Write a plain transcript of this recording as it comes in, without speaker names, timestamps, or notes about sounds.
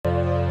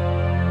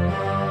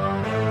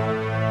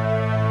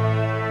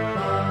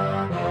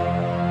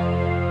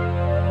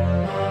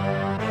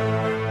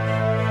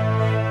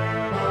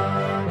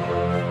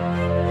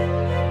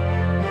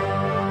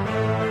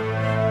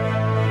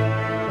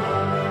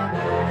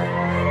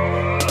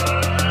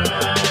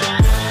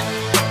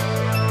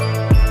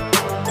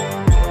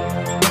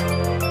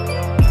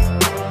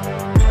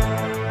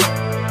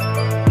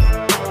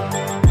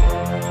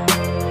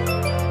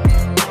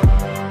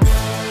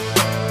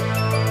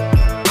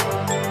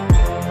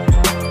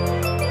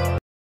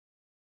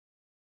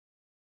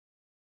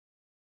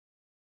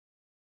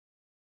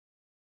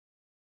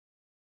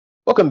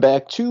Welcome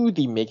back to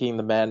the Making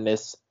the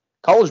Madness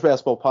college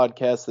basketball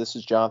podcast. This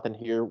is Jonathan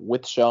here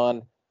with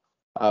Sean.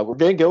 We're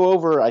going to go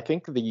over, I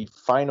think, the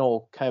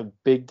final kind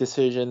of big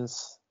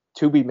decisions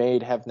to be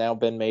made have now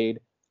been made.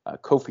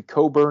 Kofi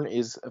Cockburn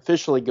is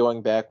officially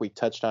going back. We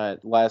touched on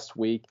it last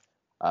week,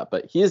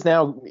 but he's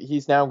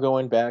now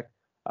going back.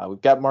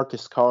 We've got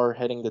Marcus Carr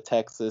heading to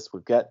Texas.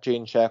 We've got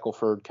Jane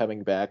Shackelford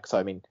coming back. So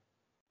I mean,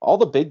 all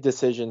the big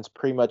decisions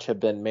pretty much have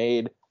been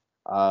made.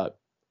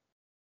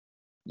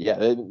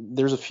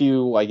 There's a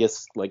few, I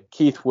guess, like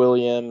Keith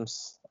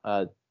Williams,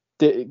 a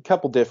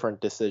couple different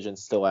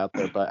decisions still out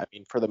there, but I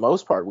mean, for the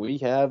most part, we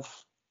have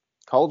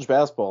college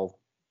basketball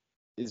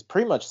is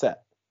pretty much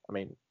set. I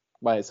mean,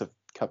 minus a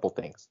couple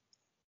things.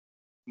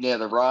 Yeah,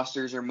 the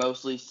rosters are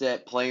mostly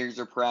set. Players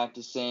are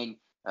practicing.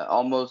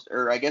 Almost,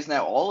 or I guess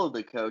now all of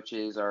the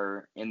coaches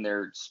are in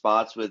their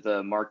spots with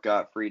Mark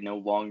Gottfried no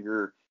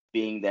longer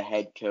being the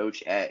head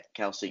coach at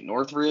Cal State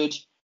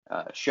Northridge.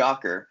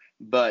 Shocker.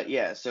 But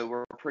yeah, so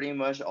we're pretty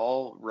much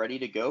all ready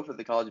to go for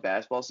the college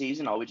basketball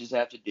season. All we just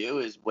have to do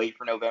is wait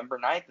for November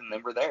 9th, and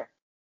then we're there.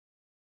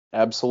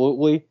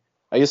 Absolutely.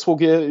 I guess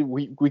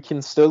we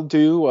can still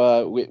do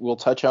we'll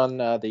touch on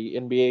the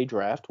NBA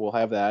draft. We'll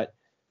have that,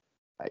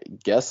 I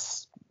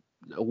guess,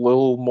 a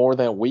little more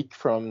than a week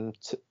from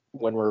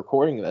when we're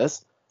recording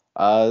this.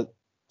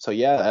 So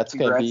yeah, that's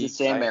going to be Congrats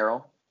to Sam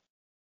Merrill.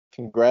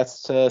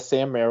 Congrats to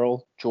Sam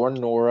Merrill,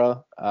 Jordan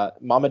Nora,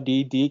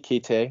 Mamadi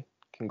Diakite.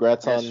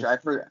 Congrats on.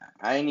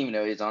 I didn't even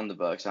know he's on the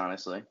Bucks,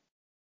 honestly.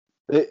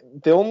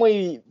 The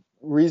only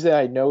reason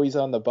I know he's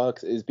on the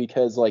Bucks is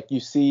because like you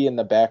see in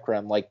the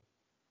background like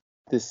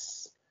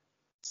this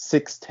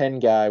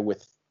 6'10" guy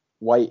with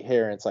white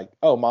hair, and it's like,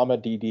 oh,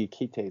 Mamadi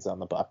Diakite's on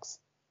the Bucks.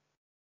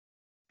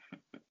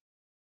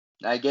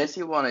 I guess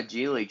he won a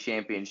G League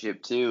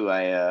championship too.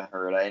 I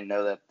heard. I didn't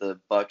know that the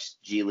Bucks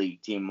G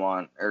League team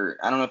won, or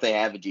I don't know if they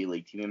have a G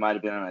League team. He might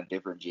have been on a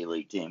different G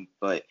League team,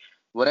 but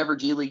whatever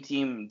G League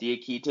team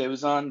Diakite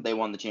was on, they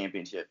won the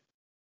championship.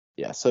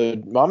 Yeah. So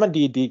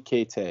Mamadi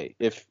Diakite,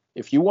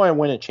 if you want to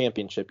win a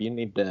championship, you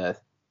need to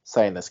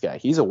sign this guy.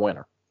 He's a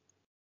winner.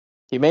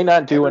 He may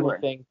not do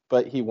anything,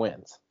 but he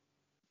wins.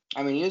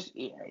 I mean,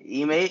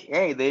 he may.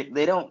 Hey,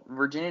 they don't.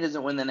 Virginia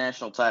doesn't win the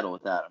national title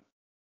without him.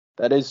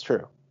 That is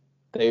true.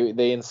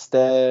 They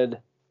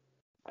instead,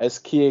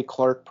 S.K.A.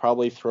 Clark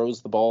probably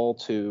throws the ball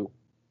to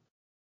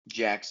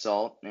Jack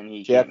Salt, and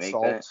he Jack can't make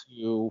Salt, that.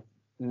 who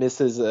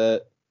misses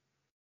it,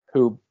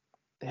 who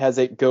has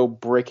it go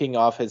breaking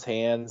off his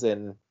hands,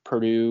 and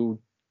Purdue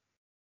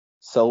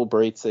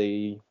celebrates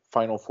a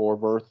Final Four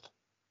berth.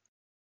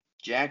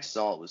 Jack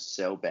Salt was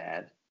so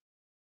bad.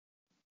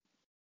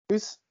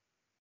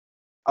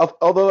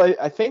 Although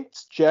I think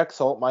Jack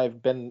Salt might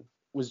have been.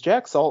 Was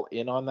Jack Salt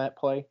in on that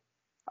play?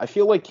 I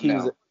feel like he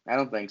was. I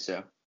don't think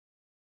so.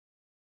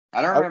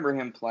 I don't remember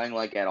him playing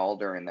like at all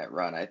during that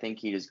run. I think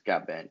he just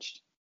got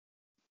benched.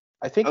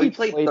 I think he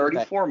played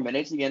 34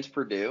 minutes against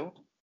Purdue.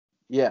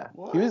 Yeah,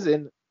 what? He was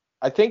in.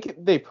 I think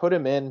they put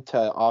him into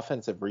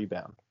offensive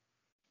rebound.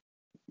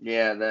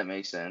 Yeah, that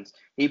makes sense.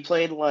 He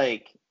played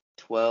like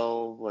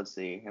 12. Let's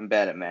see. I'm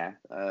bad at math.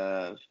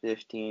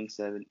 15,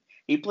 7.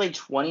 He played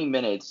 20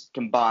 minutes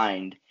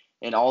combined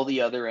in all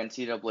the other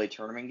NCAA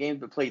tournament games,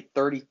 but played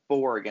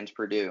 34 against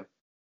Purdue.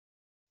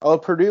 Oh,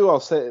 Purdue,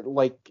 I'll say,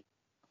 like,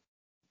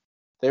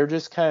 they're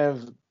just kind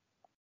of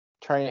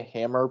trying to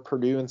hammer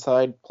Purdue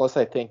inside. Plus,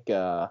 I think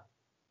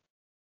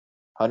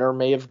Hunter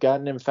may have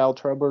gotten in foul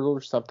trouble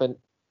or something.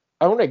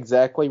 I don't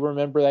exactly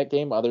remember that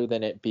game other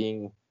than it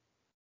being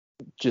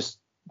just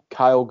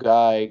Kyle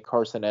Guy,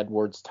 Carson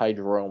Edwards, Ty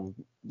Jerome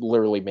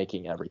literally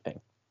making everything.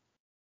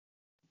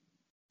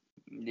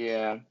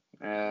 Yeah.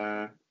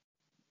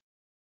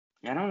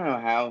 I don't know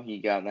how he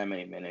got that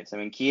many minutes. I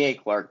mean, K.A.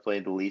 Clark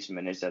played the least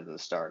minutes of the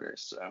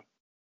starters, so.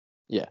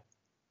 Yeah.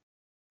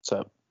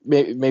 So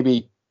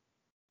maybe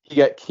he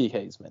got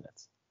K.A.'s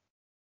minutes.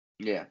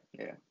 Yeah.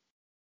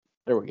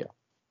 There we go.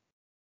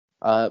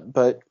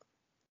 But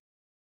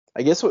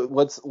I guess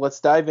let's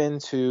dive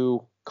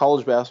into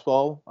college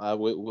basketball.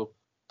 We'll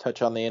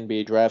touch on the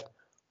NBA draft.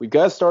 We've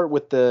got to start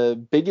with the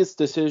biggest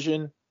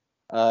decision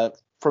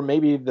from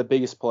maybe the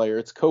biggest player.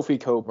 It's Kofi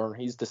Cockburn.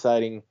 He's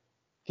deciding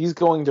he's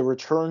going to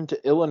return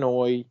to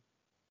Illinois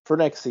for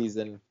next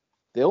season.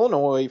 The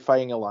Illinois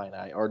Fighting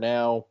Illini are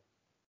now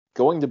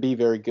going to be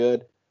very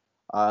good.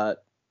 I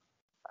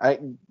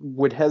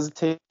would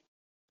hesitate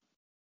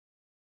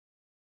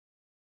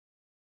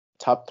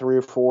top 3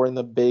 or 4 in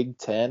the Big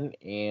Ten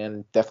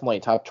and definitely a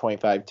top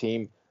 25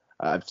 team.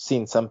 I've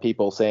seen some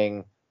people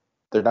saying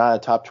they're not a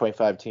top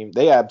 25 team.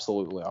 They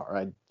absolutely are.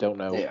 I don't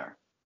know. They are.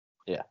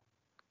 Yeah.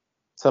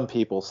 Some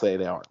people say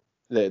they aren't.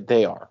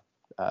 They are.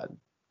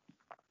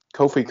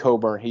 Kofi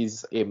Cockburn,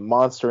 he's a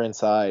monster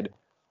inside.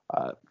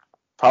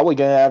 Probably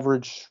going to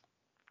average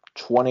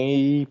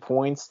 20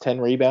 points,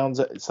 10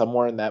 rebounds,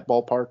 somewhere in that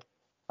ballpark.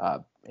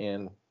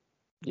 And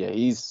yeah,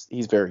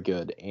 he's very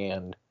good.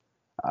 And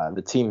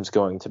the team's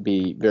going to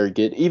be very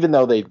good. Even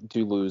though they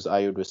do lose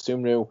Ayo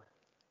Dosunmu,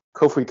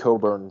 Kofi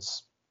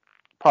Cockburn's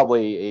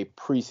probably a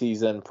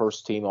preseason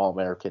first-team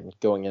All-American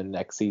going in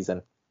next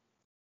season.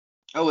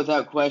 Oh,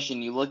 without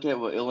question. You look at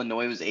what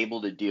Illinois was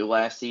able to do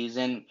last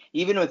season,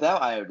 even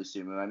without Iota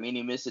Sumo. I mean,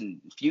 he missed a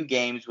few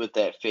games with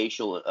that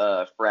facial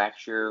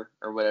fracture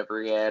or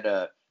whatever he had,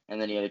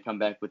 and then he had to come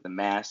back with the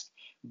mask.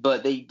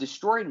 But they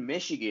destroyed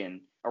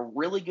Michigan, a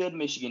really good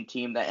Michigan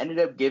team that ended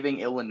up giving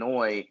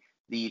Illinois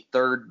the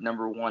third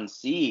number one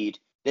seed.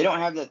 They don't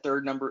have that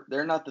third number.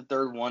 They're not the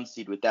third one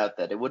seed without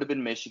that. It would have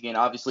been Michigan.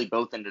 Obviously,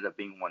 both ended up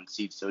being one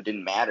seed, so it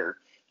didn't matter.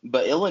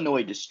 But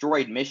Illinois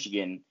destroyed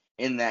Michigan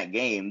in that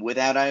game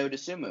without Iota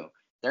Sumu.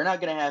 They're not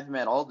going to have him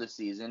at all this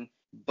season,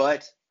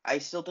 but I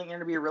still think they're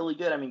going to be really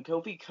good. I mean,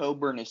 Kofi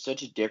Coburn is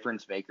such a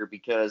difference maker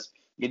because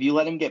if you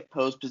let him get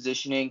post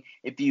positioning,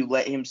 if you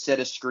let him set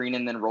a screen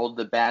and then roll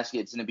to the basket,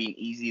 it's going to be an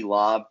easy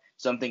lob,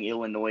 something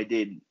Illinois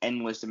did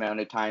endless amount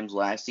of times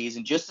last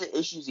season. Just the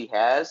issues he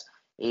has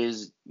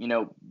is,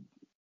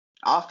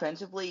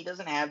 offensively, he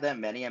doesn't have that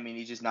many. I mean,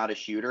 he's just not a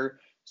shooter.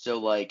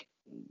 So,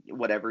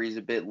 whatever, he's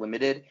a bit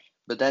limited.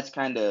 But that's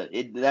kind of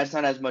it. That's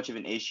not as much of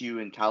an issue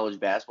in college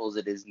basketball as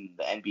it is in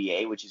the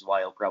NBA, which is why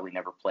he'll probably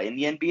never play in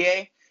the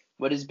NBA.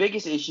 But his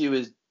biggest issue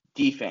is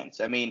defense.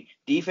 I mean,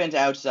 defense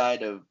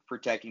outside of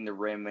protecting the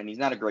rim, and he's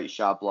not a great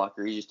shot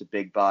blocker. He's just a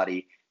big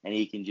body, and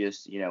he can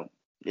just,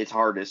 it's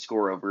hard to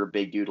score over a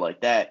big dude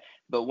like that.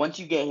 But once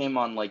you get him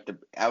on the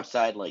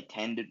outside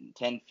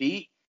 10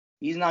 feet,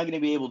 he's not going to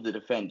be able to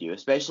defend you,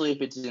 especially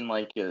if it's in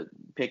a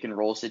pick and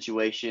roll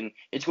situation.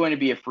 It's going to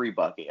be a free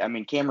bucket. I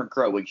mean, Cameron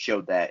Crowig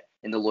showed that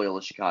in the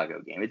Loyola Chicago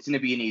game. It's going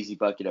to be an easy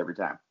bucket every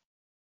time.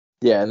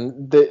 Yeah,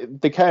 and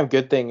the kind of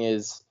good thing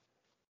is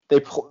the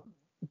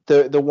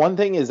one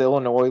thing is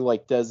Illinois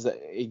does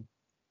a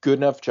good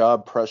enough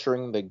job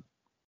pressuring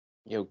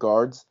the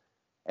guards,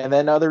 and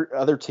then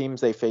other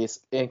teams they face,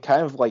 and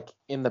kind of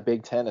in the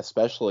Big Ten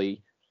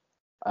especially,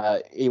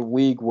 a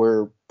league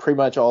where pretty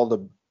much all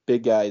the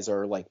big guys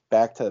are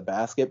back to the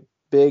basket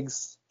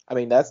bigs. I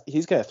mean,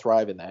 he's going to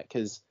thrive in that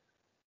because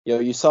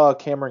you saw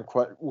Cameron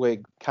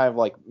Crowig kind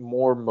of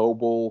more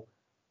mobile,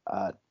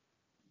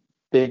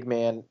 big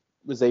man,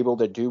 was able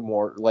to do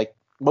more.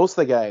 Most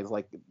of the guys,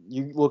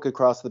 you look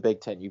across the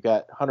Big Ten, you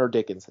got Hunter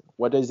Dickinson.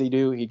 What does he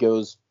do? He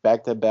goes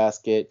back to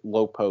basket,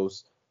 low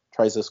post,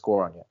 tries to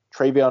score on you.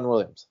 Travion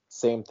Williams,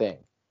 same thing.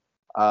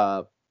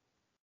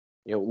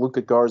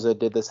 Luka Garza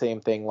did the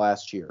same thing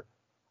last year.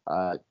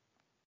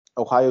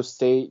 Ohio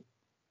State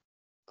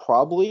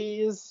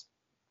probably is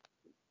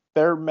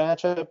their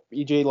matchup.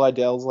 EJ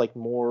Liddell's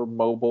more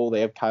mobile.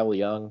 They have Kyle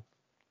Young.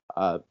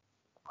 I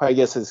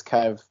guess is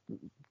kind of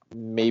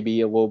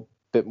maybe a little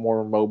bit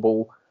more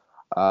mobile.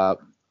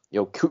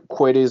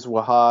 Quaidez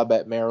Wahab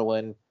at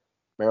Maryland.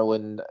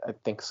 Maryland, I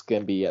think, is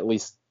going to be at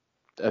least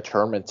a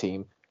tournament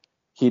team.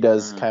 He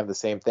does kind of the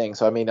same thing.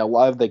 So, I mean, a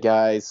lot of the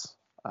guys,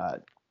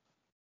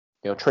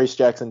 Trace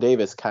Jackson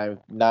Davis, kind of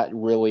not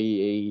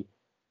really a.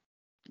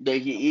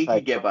 He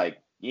can get by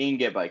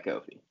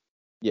Kofi.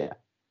 Yeah,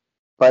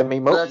 but I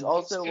mean, but that's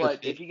also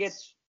if he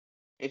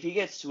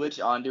gets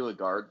switched onto a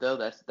guard though,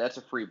 that's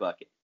a free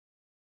bucket.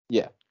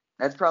 Yeah,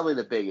 that's probably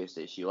the biggest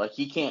issue.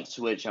 He can't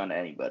switch on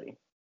anybody.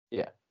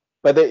 Yeah,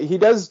 but he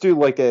does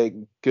do a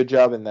good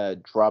job in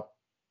the drop.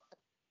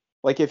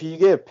 If you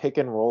get a pick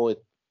and roll,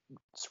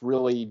 it's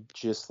really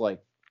just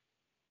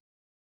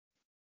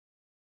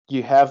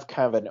you have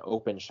kind of an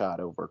open shot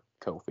over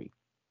Kofi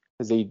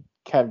because he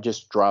kind of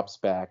just drops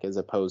back as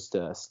opposed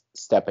to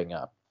stepping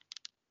up.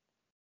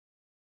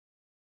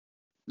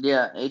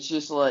 Yeah, it's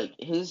just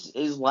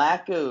his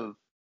lack of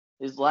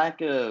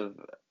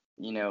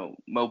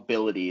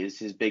mobility is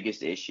his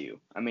biggest issue.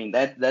 I mean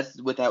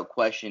that's without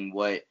question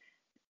what.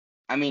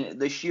 I mean,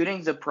 the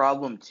shooting's a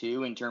problem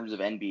too in terms of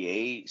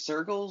NBA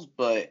circles,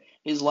 but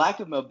his lack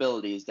of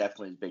mobility is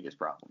definitely his biggest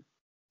problem.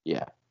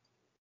 Yeah,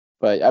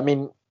 but I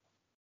mean,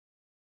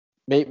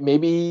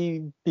 maybe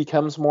he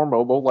becomes more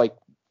mobile.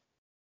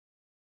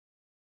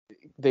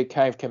 The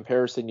kind of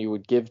comparison you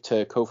would give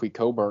to Kofi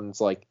Coburn's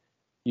Udoka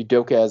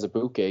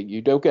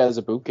Azubuike. Udoka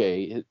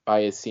Azubuike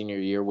by his senior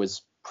year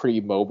was pretty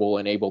mobile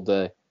and able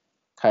to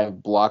kind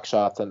of block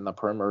shots on the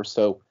perimeter.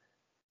 So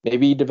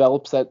maybe he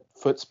develops that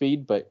foot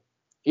speed, but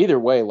either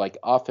way,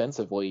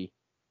 offensively,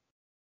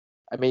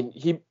 I mean,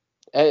 he,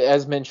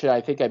 as mentioned,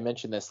 I think I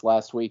mentioned this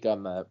last week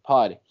on the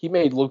pod, he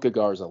made Luka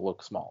Garza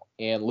look small,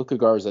 and Luka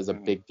Garza is a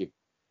big dude.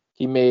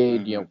 He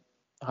made,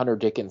 Hunter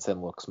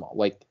Dickinson look small.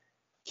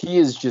 He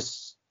is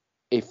just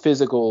a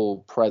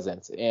physical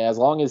presence, and as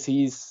long as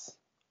he's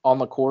on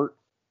the court,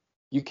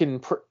 you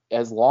can,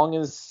 as long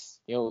as,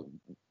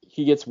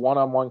 he gets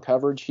one-on-one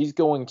coverage, he's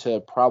going to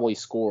probably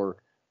score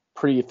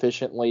pretty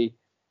efficiently.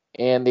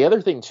 And the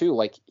other thing too,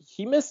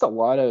 he missed a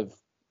lot of,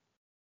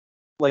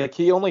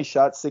 he only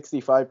shot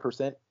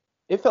 65%.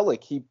 It felt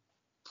like he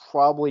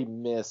probably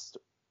missed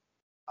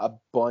a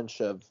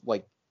bunch of,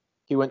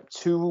 he went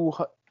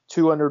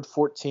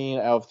 214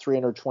 out of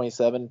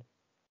 327.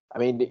 I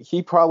mean,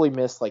 he probably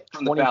missed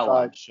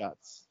 25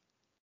 shots.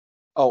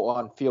 Oh,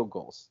 on field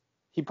goals.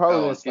 He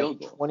probably missed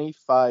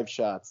 25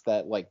 shots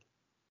that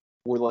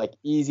were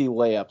easy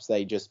layups that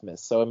he just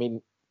missed. So, I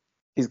mean,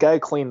 he's got to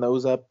clean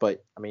those up,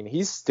 but I mean,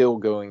 he's still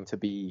going to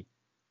be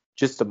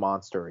just a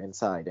monster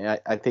inside. And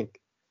I think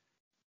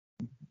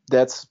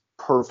that's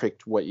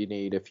perfect what you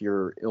need if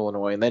you're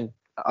Illinois. And then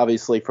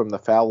obviously from the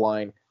foul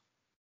line,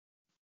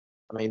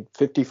 I mean,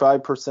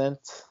 55%,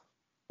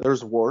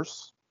 there's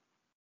worse.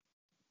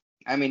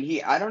 I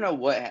mean, I don't know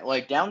what,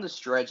 like, down the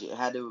stretch, it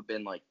had to have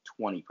been like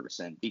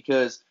 20%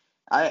 because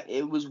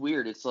it was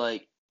weird. It's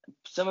like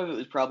some of it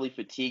was probably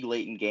fatigue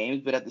late in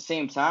games, but at the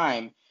same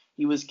time,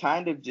 he was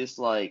kind of just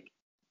like,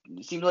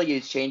 it seemed like he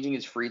was changing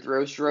his free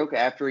throw stroke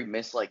after he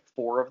missed like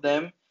 4 of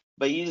them.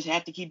 But you just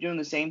have to keep doing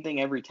the same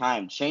thing every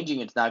time. Changing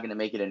it's not going to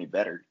make it any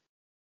better.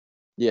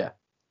 Yeah.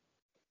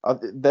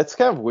 That's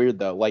kind of weird,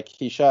 though. Like,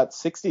 he shot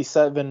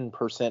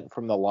 67%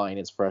 from the line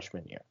his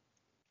freshman year.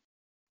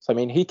 So, I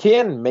mean, he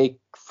can make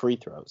free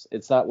throws.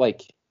 It's not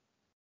like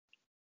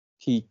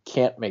he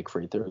can't make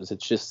free throws.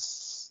 It's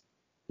just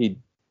he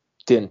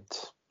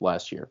didn't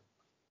last year.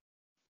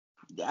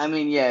 I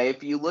mean, yeah,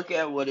 if you look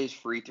at what his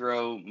free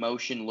throw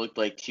motion looked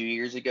like 2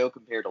 years ago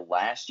compared to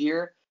last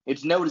year,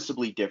 it's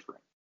noticeably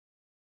different.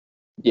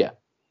 Yeah.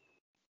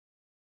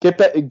 Get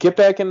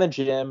back in the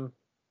gym.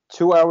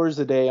 2 hours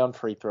a day on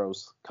free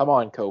throws. Come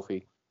on,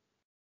 Kofi.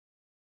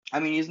 I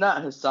mean, he's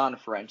not Hassan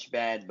French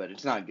bad, but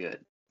it's not good.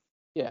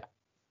 Yeah.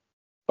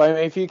 But I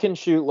mean, if you can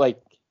shoot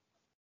like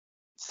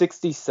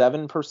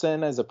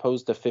 67% as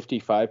opposed to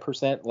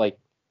 55%, like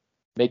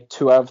make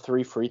 2 out of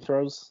 3 free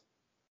throws,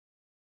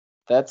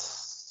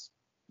 that's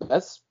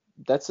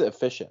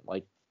efficient.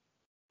 Like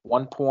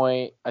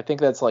I think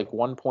that's like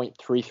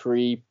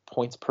 1.33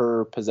 points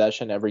per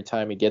possession every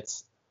time he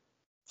gets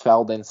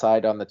fouled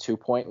inside on the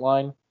 2-point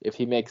line. If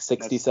he makes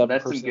 67%,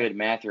 that's some good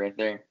math right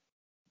there.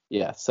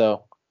 Yeah,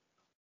 so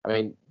I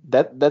mean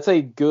that's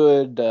a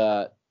good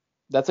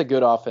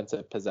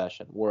offensive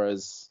possession.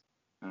 Whereas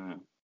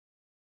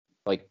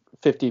like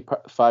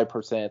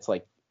 55%, it's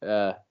like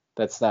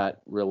that's not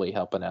really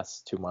helping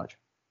us too much.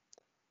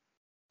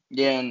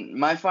 Yeah, and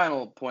my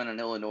final point on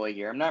Illinois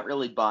here, I'm not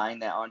really buying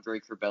that Andre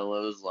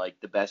Curbelo is like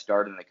the best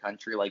guard in the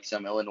country, like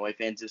some Illinois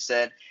fans have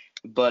said.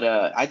 But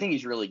I think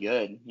he's really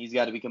good. He's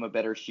got to become a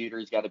better shooter.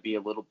 He's got to be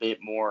a little bit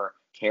more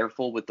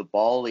careful with the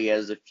ball. He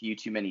has a few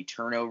too many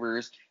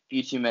turnovers, a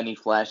few too many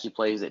flashy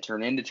plays that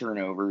turn into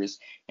turnovers.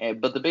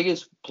 But the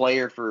biggest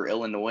player for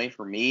Illinois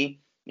for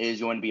me is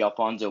going to be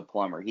Alfonso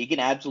Plummer. He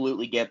can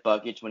absolutely get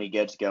buckets when he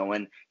gets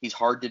going. He's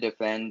hard to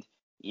defend.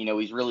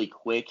 He's really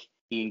quick.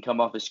 He can come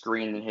off a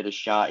screen and hit a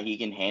shot. He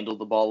can handle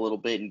the ball a little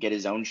bit and get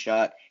his own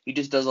shot. He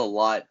just does a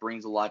lot,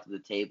 brings a lot to the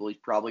table. He's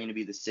probably going to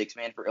be the sixth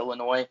man for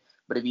Illinois.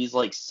 But if he's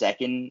like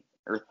second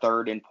or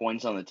third in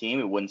points on the team,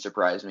 it wouldn't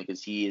surprise me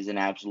because he is an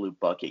absolute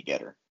bucket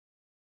getter.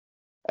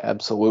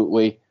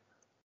 Absolutely.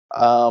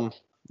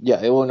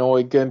 Yeah,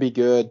 Illinois going to be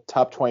good.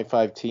 Top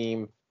 25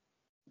 team.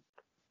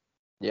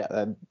 Yeah,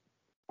 I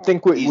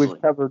think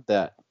we've covered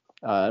that.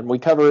 And we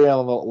covered it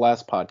on the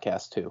last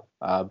podcast too.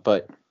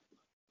 But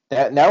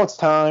now it's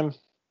time.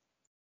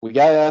 We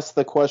got to ask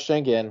the question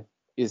again.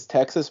 Is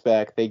Texas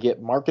back? They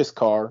get Marcus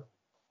Carr,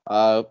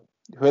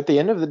 who at the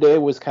end of the day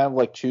was kind of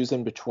like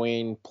choosing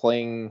between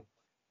playing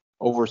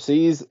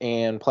overseas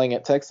and playing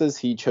at Texas.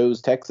 He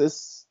chose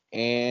Texas,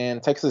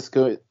 and Texas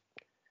they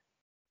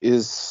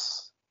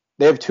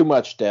have too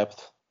much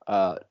depth.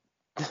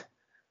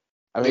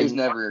 There's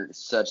never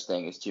such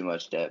thing as too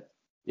much depth.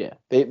 Yeah,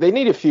 they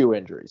need a few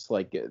injuries,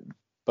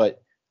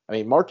 but I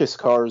mean Marcus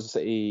Carr's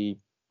a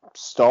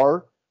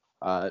star.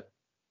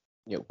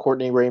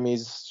 Courtney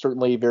Ramey's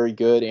certainly very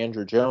good.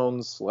 Andrew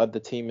Jones led the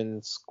team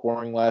in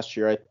scoring last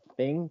year, I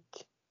think.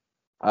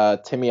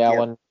 Timmy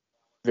Allen,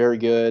 very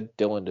good.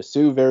 Dylan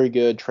Dessou, very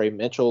good. Trey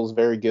Mitchell's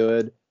very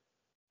good.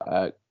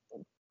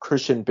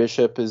 Christian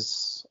Bishop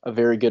is a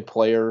very good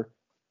player.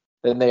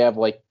 Then they have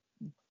like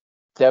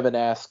Devin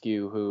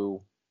Askew,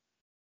 who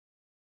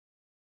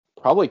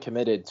probably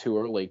committed too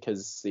early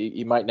because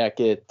he might not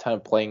get a ton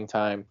of playing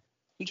time.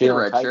 He could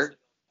redshirt.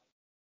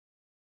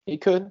 He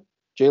could.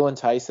 Jalen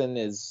Tyson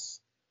is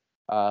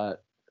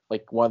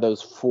like one of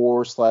those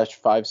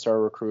 4/5-star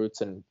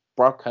recruits, and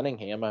Brock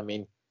Cunningham, I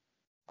mean,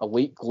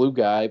 elite glue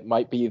guy,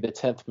 might be the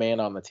 10th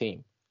man on the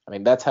team. I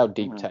mean, that's how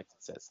deep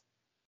Texas is.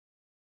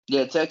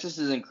 Yeah, Texas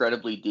is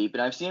incredibly deep,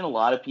 and I've seen a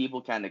lot of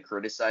people kind of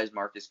criticize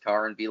Marcus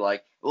Carr and be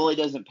like, well, he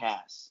doesn't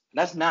pass.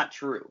 That's not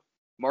true.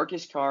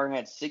 Marcus Carr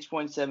had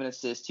 6.7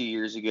 assists 2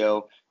 years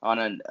ago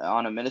on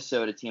a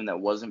Minnesota team that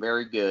wasn't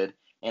very good,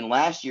 and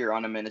last year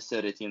on a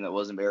Minnesota team that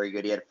wasn't very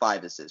good, he had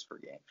 5 assists per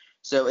game.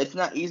 So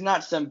he's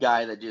not some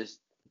guy that just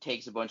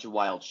takes a bunch of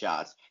wild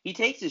shots. He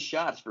takes his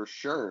shots for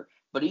sure,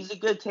 but he's a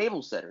good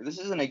table setter. This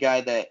isn't a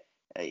guy that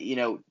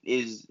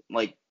is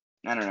like,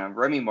 I don't know,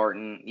 Remy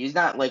Martin. He's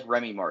not like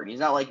Remy Martin. He's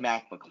not like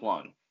Mac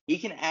McClung. He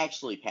can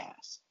actually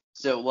pass.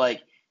 So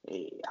like,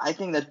 I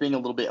think that's being a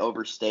little bit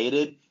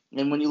overstated.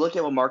 And when you look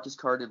at what Marcus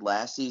Carr did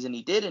last season,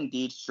 he did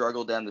indeed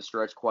struggle down the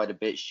stretch quite a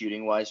bit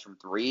shooting-wise from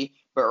three.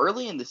 But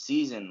early in the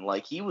season,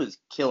 like, he was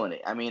killing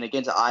it. I mean,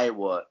 against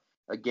Iowa,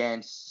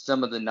 against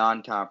some of the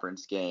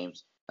non-conference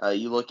games.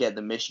 You look at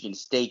the Michigan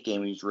State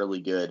game, he was really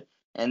good.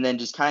 And then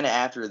just kind of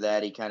after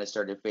that, he kind of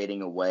started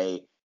fading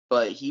away.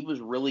 But he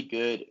was really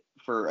good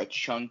for a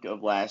chunk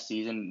of last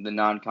season, the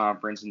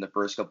non-conference and the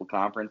first couple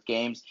conference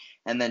games.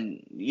 And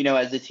then,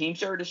 as the team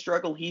started to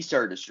struggle, he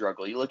started to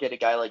struggle. You look at a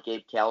guy like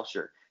Gabe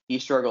Kalsher. He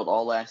struggled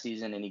all last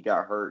season and he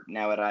got hurt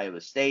now at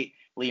Iowa State.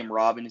 Liam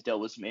Robbins dealt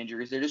with some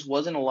injuries. There just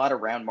wasn't a lot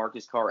around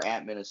Marcus Carr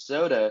at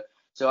Minnesota.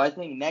 So I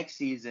think next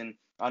season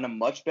on a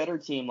much better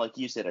team, like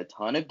you said, a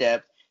ton of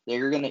depth, he's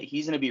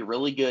going to be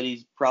really good.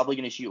 He's probably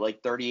going to shoot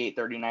like 38,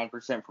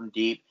 39% from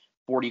deep,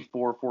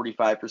 44,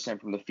 45%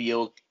 from the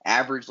field,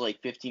 average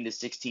like 15 to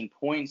 16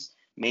 points,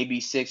 maybe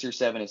 6 or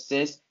 7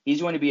 assists.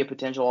 He's going to be a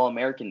potential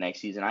All-American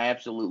next season. I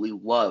absolutely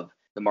love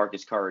the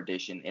Marcus Carr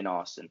addition in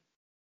Austin.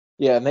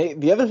 Yeah,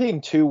 and the other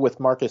thing too with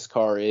Marcus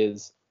Carr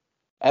is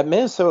at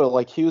Minnesota,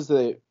 like he was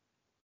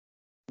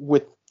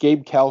with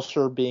Gabe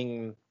Kalsher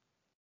being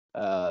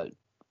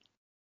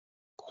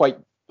quite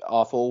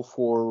awful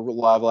for a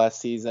lot of last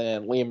season,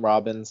 and Liam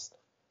Robbins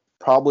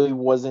probably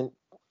wasn't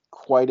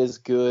quite as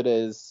good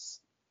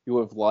as you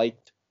would have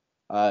liked.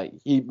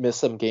 He missed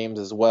some games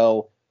as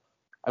well.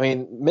 I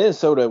mean,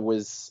 Minnesota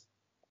was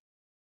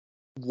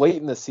late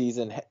in the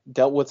season,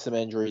 dealt with some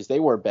injuries. They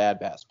were a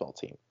bad basketball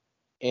team.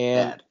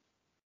 And bad.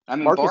 I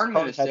mean, Marcus Barn,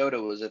 Carr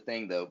Minnesota was a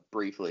thing, though,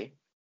 briefly.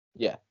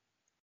 Yeah.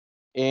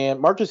 And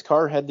Marcus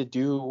Carr had to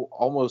do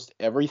almost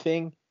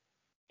everything.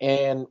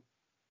 And,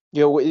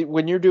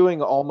 when you're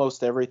doing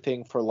almost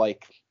everything for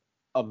like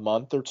a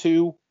month or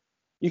two,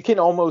 you can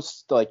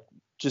almost like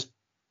just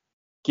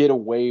get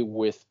away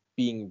with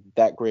being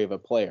that great of a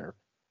player.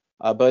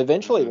 But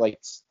eventually,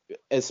 like,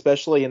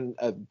 especially in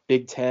a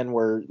Big Ten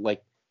where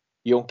like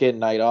you don't get a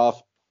night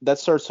off, that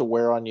starts to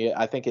wear on you.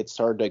 I think it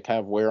started to kind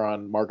of wear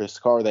on Marcus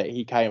Carr that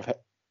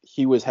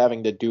he was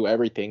having to do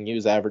everything. He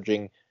was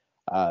averaging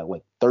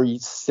like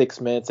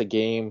 36 minutes a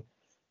game,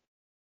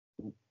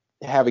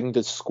 having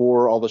to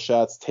score all the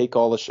shots, take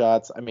all the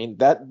shots. I mean,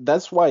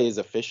 that's why his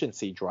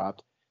efficiency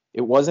dropped.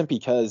 It wasn't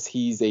because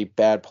he's a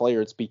bad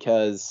player. It's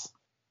because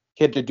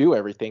he had to do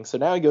everything. So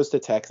now he goes to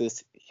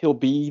Texas. He'll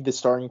be the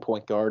starting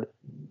point guard.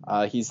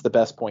 He's the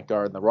best point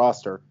guard in the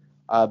roster.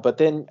 But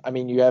then, I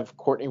mean, you have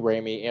Courtney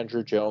Ramey,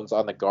 Andrew Jones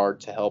on the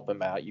guard to help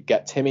him out. You've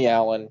got Timmy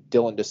Allen,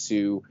 Dylan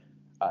Dessou.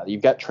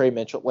 You've got Trey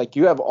Mitchell. Like,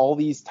 you have all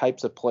these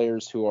types of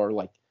players who are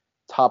like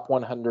top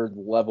 100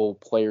 level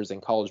players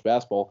in college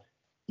basketball.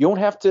 You don't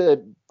have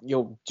to,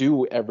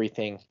 do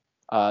everything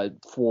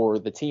for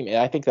the team. And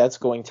I think that's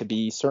going to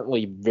be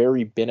certainly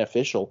very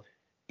beneficial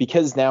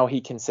because now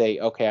he can say,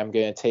 okay, I'm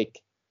going to take,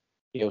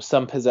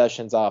 some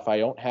possessions off. I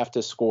don't have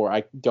to score.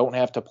 I don't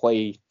have to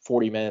play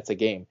 40 minutes a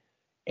game.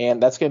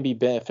 And that's going to be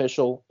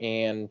beneficial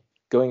and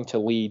going to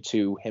lead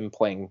to him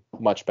playing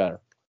much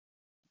better.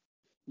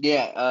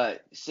 Yeah,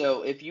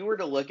 so if you were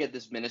to look at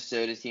this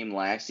Minnesota team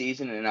last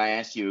season and I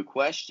asked you a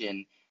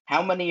question,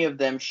 how many of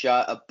them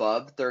shot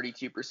above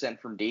 32%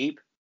 from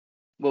deep?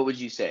 What would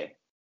you say?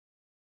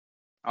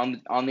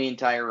 On the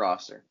entire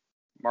roster,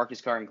 Marcus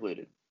Carr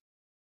included.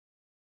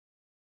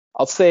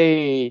 I'll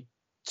say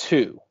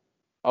 2.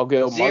 I'll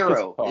go 0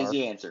 Marcus Carr. Is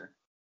the answer.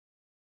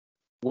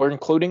 We're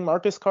including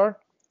Marcus Carr?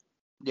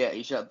 Yeah,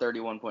 he shot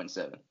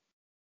 31.7.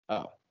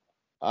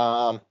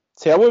 Oh.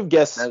 See, I would have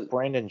guessed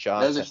Brandon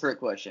Johnson. That was a trick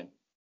question.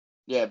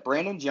 Yeah,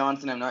 Brandon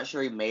Johnson, I'm not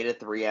sure he made a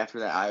 3 after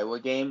the Iowa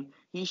game.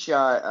 He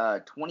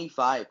shot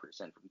 25%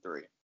 from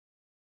 3.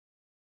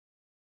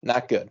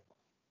 Not good.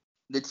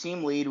 The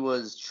team lead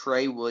was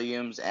Trey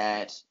Williams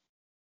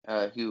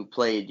who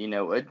played,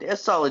 a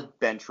solid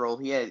bench role.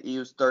 He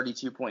was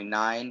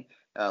 32.9.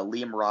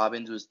 Liam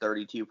Robbins was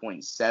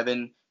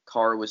 32.7.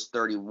 Carr was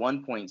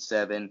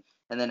 31.7.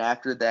 And then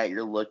after that,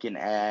 you're looking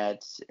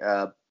at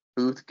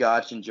Booth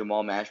Gotch and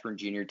Jamal Mashburn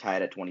Jr.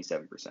 tied at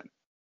 27%.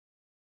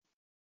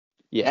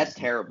 Yeah, that's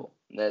terrible.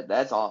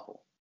 That's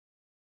awful.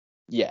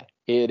 Yeah,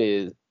 it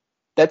is.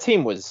 That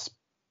team was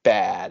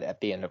bad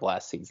at the end of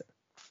last season.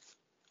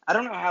 I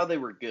don't know how they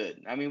were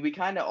good. I mean, we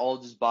kind of all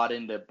just bought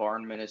into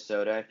Barn,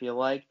 Minnesota, I feel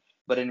like.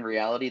 But in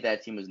reality,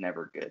 that team was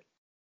never good.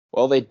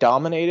 Well, they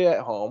dominated at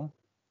home.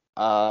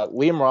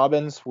 Liam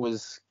Robbins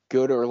was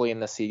good early in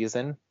the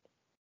season.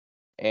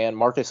 And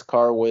Marcus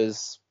Carr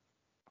was,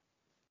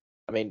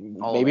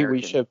 maybe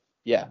we should,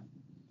 yeah.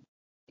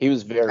 He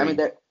was very.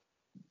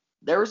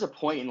 There was a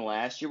point in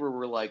last year where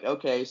we're like,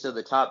 okay, so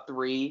the top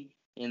 3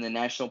 in the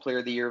National Player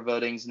of the Year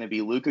voting is going to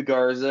be Luka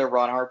Garza,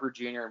 Ron Harper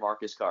Jr., and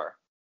Marcus Carr.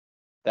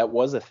 That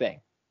was a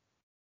thing.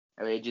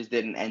 I mean, it just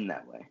didn't end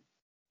that way.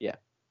 Yeah.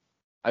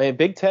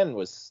 Big Ten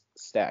was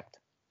stacked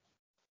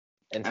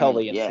until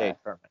the NCAA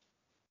tournament.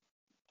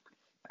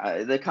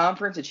 The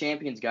Conference of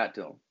Champions got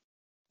to them.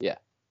 Yeah.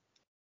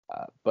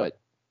 But,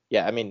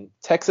 yeah,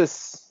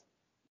 Texas,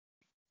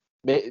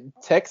 I've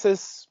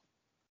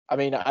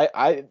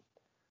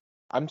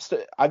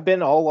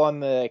been all on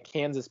the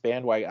Kansas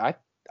bandwagon.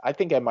 I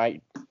think I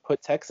might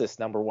put Texas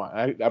number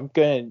 1. I'm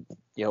going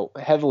to,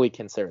 heavily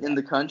consider that. In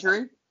the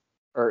country?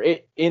 Or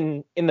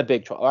in the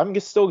Big 12. I'm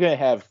still going to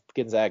have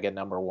Gonzaga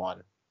number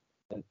 1.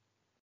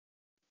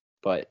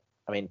 But,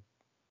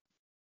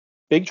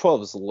 Big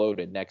 12 is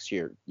loaded next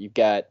year. You've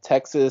got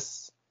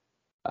Texas,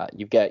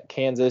 you've got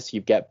Kansas,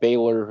 you've got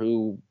Baylor,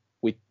 who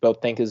we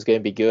both think is going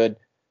to be good.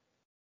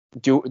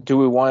 do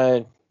we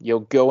want to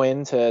go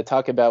in to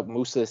talk about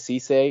Musa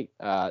Cisse?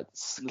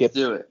 Let's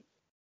do it.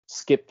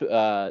 Skip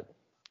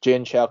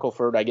Jan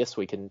Shackelford. I guess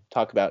we can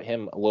talk about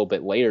him a little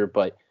bit later,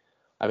 but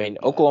I mean,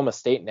 Oklahoma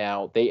State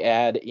now, they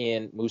add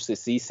in Musa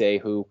Cisse,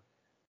 who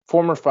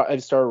former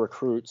 5-star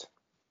recruit,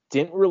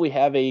 didn't really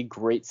have a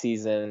great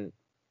season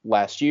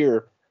last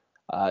year.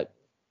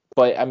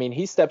 But I mean,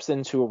 he steps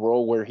into a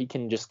role where he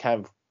can just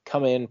kind of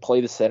come in,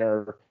 play the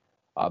center,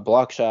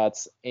 block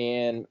shots,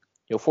 and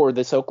for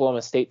this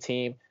Oklahoma State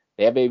team,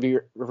 they have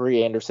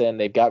Avery Anderson,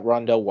 they've got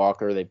Rondell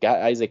Walker, they've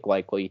got Isaac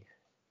Likely.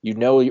 You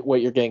know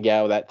what you're going to get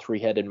out of that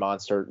three-headed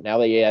monster. Now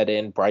they add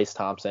in Bryce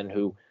Thompson,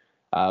 who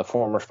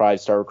former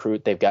 5-star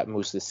recruit. They've got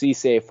Musa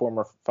Cisse,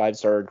 former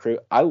 5-star recruit.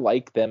 I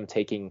like them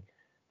taking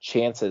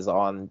chances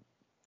on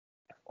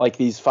like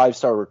these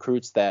 5-star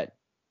recruits that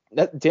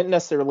didn't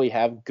necessarily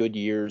have good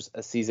years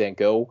a season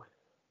ago,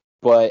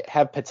 but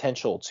have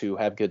potential to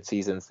have good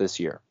seasons this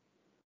year.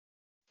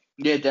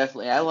 Yeah,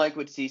 definitely. I like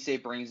what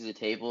Cisse brings to the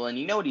table, and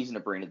you know what he's going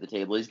to bring to the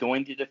table. He's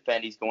going to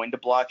defend. He's going to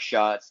block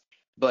shots.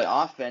 But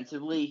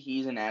offensively,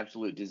 he's an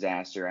absolute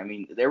disaster. I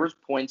mean, there was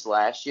points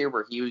last year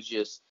where he was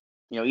just,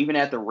 even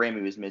at the rim,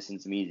 he was missing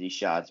some easy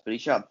shots. But he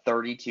shot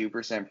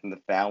 32% from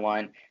the foul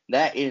line.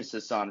 That is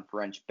Hassan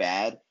French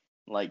bad.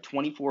 Like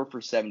 24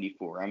 for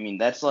 74. I mean,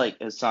 that's like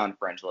Hassan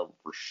French level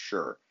for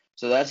sure.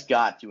 So that's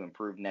got to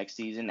improve next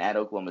season at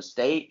Oklahoma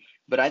State.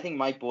 But I think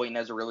Mike Boynton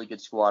has a really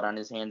good squad on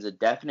his hands, a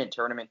definite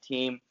tournament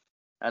team,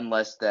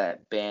 unless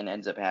that ban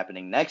ends up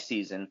happening next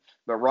season.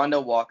 But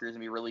Rondell Walker's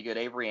going to be really good.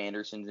 Avery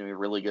Anderson's going to be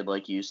really good,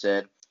 like you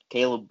said.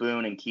 Caleb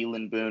Boone and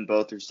Keelan Boone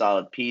both are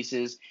solid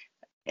pieces.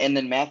 And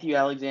then Matthew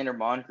Alexander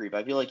Moncrief,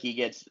 I feel like he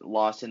gets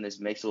lost in this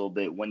mix a little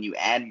bit when you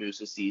add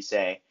Musa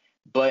Cisse.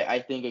 But I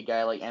think a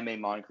guy like M.A.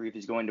 Moncrief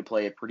is going to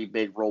play a pretty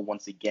big role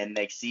once again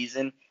next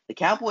season. The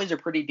Cowboys are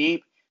pretty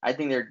deep. I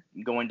think they're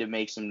going to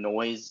make some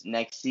noise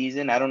next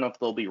season. I don't know if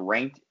they'll be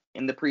ranked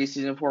in the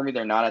preseason for me.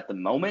 They're not at the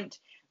moment.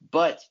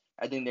 But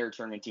I think they're a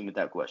tournament team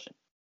without question.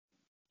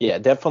 Yeah,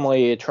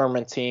 definitely a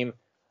tournament team.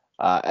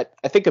 I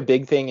think a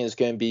big thing is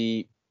going to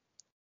be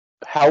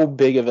how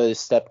big of a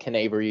step can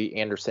Avery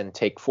Anderson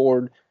take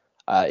forward.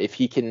 If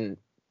he can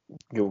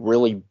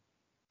really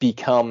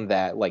become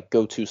that like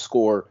go-to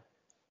scorer,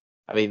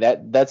 I mean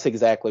that's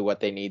exactly what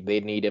they need.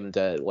 They need him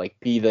to like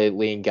be the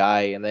leading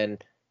guy, and then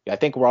I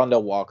think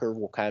Rondell Walker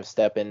will kind of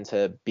step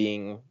into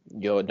being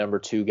a number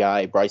 2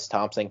 guy. Bryce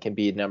Thompson can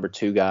be a number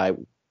 2 guy.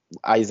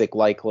 Isaac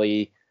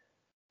Likely,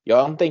 I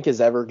don't think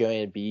is ever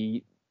going to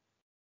be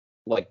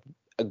like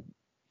a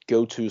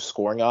go-to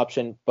scoring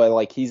option, but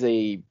like he's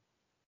a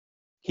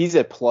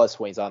plus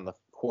when he's on the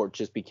court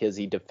just because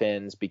he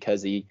defends,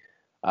 because he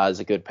is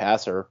a good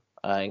passer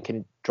and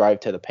can drive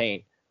to the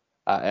paint.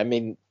 I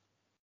mean,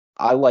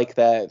 I like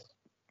that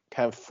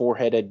kind of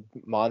 4-headed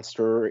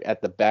monster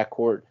at the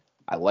backcourt.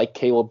 I like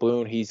Caleb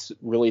Boone. He's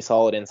really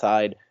solid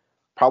inside.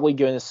 Probably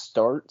going to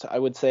start, I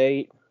would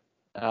say,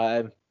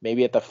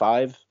 maybe at the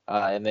 5.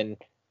 And then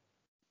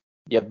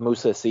you have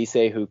Musa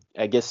Cisse, who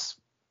I guess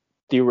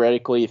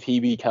theoretically, if he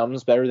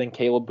becomes better than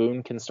Caleb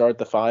Boone, can start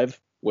the 5,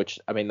 which,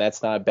 I mean,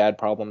 that's not a bad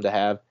problem to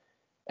have.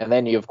 And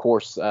then you, of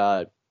course, you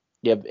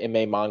have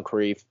M.A.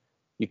 Moncrief.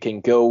 You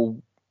can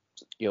go,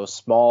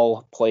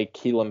 small, play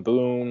Keelan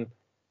Boone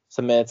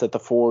some minutes at the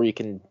 4. You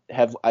can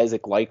have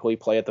Isaac Likely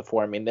play at the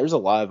 4. I mean, there's a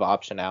lot of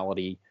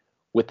optionality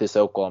with this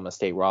Oklahoma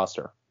State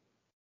roster.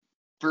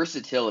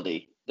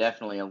 Versatility.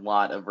 Definitely a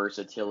lot of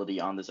versatility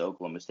on this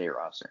Oklahoma State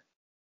roster.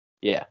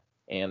 Yeah,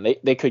 and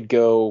they could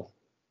go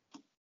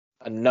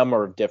a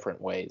number of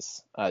different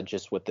ways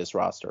just with this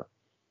roster.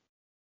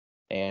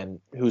 And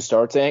who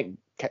starts it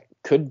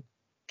could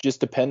just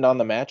depend on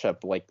the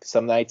matchup. Like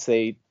some nights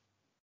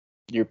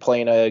you're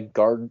playing a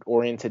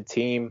guard-oriented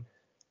team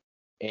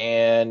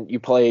and you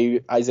play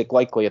Isaac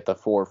Likely at the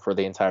 4 for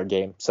the entire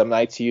game. Some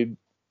nights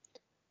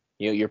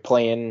you're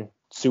playing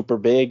super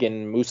big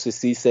and Musa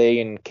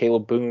Cisse and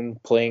Caleb Boone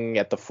playing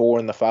at the 4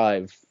 and the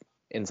 5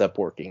 ends up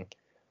working.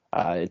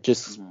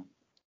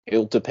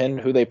 It'll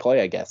depend who they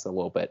play, I guess, a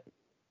little bit.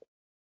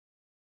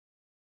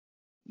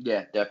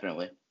 Yeah,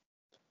 definitely.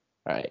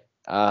 All right.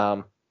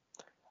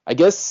 I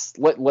guess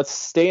let's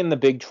stay in the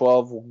Big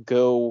 12. We'll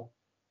go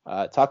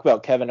talk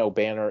about Kevin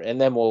Obanor, and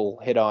then we'll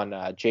hit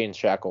on James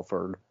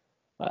Shackelford.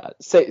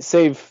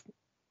 Save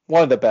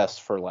one of the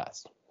best for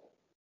last.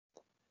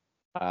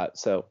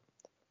 So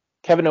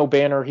Kevin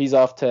Obanor, he's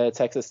off to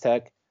Texas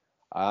Tech.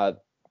 The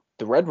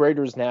Red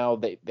Raiders now,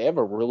 they have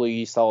a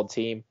really solid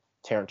team.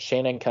 Terrence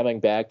Shannon coming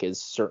back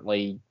is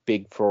certainly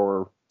big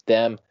for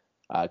them.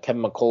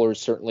 Kevin McCullough is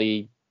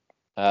certainly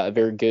a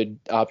very good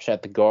option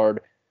at the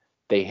guard.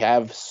 They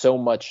have so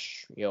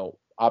much,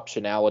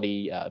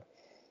 optionality,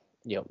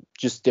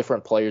 just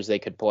different players they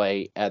could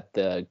play at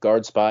the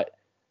guard spot.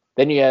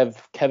 Then you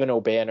have Kevin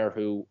Obanor,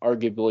 who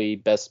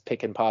arguably best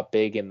pick and pop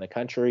big in the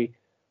country.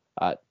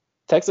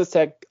 Texas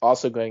Tech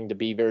also going to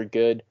be very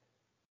good.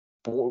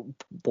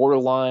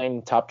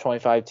 Borderline top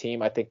 25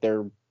 team. I think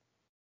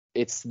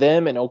it's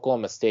them and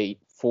Oklahoma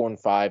State 4 and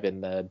 5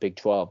 in the Big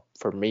 12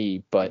 for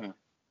me. But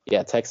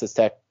yeah, Texas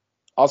Tech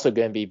also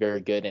going to be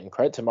very good. And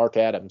credit to Mark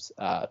Adams,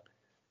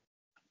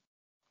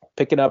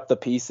 picking up the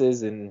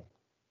pieces and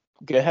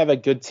going to have a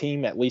good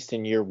team at least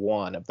in year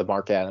one of the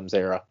Mark Adams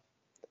era.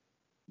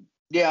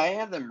 Yeah, I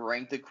have them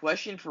ranked. The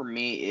question for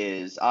me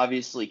is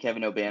obviously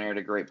Kevin O'Banner had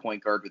a great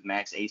point guard with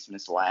Max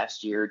Abmas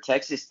last year.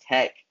 Texas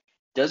Tech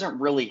doesn't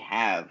really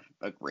have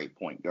a great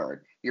point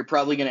guard. You're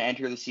probably going to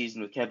enter the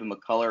season with Kevin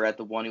McCullough at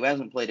the one who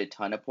hasn't played a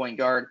ton of point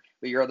guard,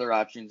 but your other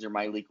options are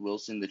Malik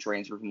Wilson, the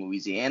transfer from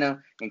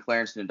Louisiana, and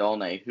Clarence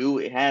Nadolny, who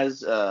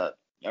has a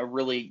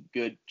really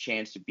good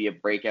chance to be a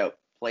breakout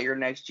player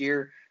next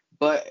year.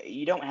 But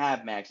you don't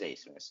have Max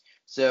Abmas.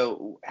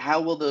 So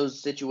how will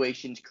those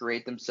situations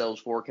create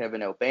themselves for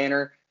Kevin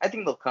O'Banner? I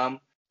think they'll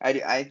come.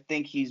 I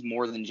think he's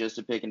more than just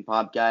a pick and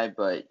pop guy,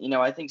 but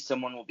I think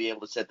someone will be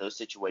able to set those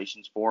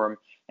situations for him,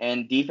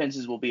 and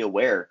defenses will be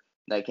aware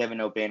that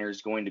Kevin O'Banner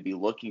is going to be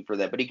looking for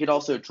that. But he could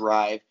also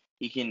drive.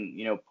 He can,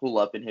 pull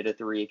up and hit a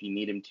three if you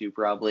need him to,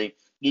 probably.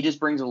 He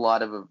just brings a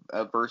lot of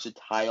a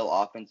versatile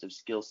offensive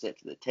skill set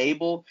to the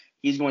table.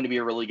 He's going to be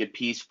a really good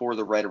piece for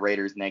the Red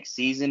Raiders next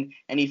season,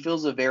 and he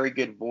fills a very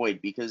good void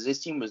because this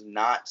team was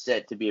not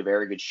set to be a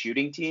very good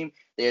shooting team.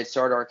 They had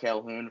Sardar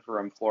Calhoun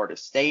from Florida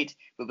State,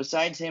 but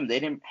besides him, they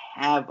didn't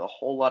have a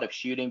whole lot of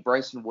shooting.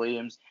 Bryson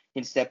Williams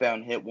can step out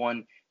and hit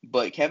one,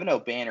 but Kevin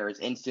O'Banner is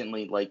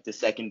instantly like the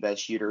second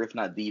best shooter, if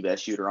not the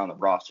best shooter on the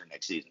roster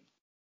next season.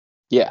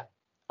 Yeah,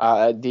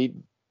 he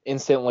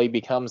instantly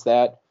becomes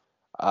that.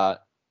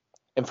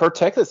 And for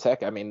Texas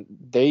Tech, I mean,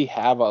 they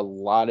have a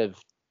lot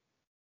of,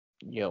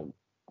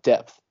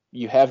 depth.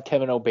 You have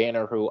Kevin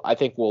O'Banner, who I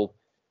think will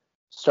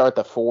start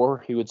the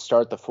four. He would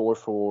start the four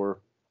for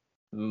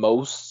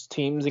most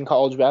teams in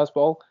college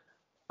basketball.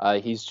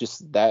 He's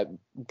just that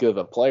good of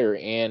a player,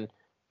 and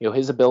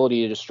his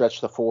ability to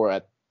stretch the floor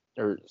at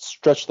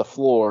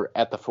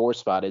the four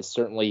spot is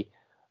certainly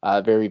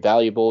very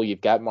valuable.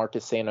 You've got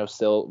Marcus Santos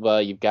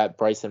Silva, you've got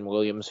Bryson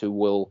Williams, who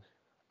will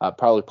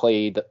probably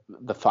play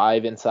the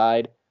five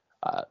inside.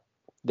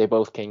 They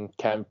both can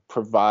kind of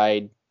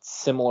provide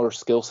similar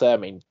skill set. I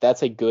mean,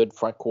 that's a good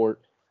front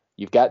court.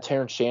 You've got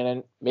Terrence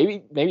Shannon.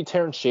 Maybe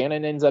Terrence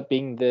Shannon ends up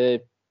being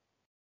the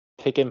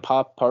pick and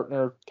pop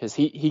partner because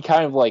he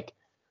kind of like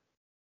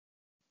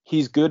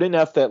he's good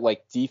enough that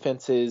like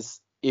defenses,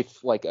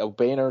 if like a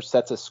banner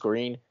sets a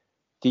screen,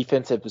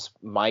 defensives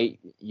might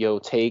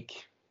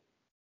take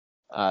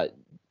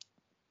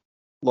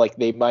like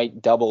they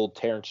might double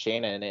Terrence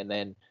Shannon, and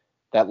then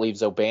that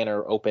leaves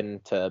O'Banner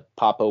open to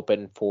pop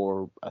open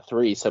for a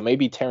three. So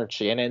maybe Terrence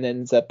Shannon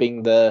ends up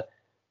being the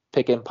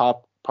pick and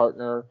pop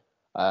partner.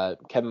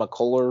 Kevin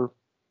McCullough,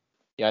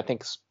 I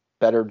think is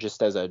better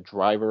just as a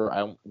driver. I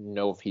don't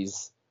know if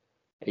he's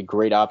a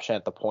great option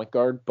at the point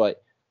guard,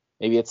 but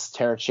maybe it's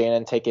Terrence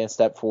Shannon taking a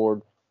step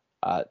forward.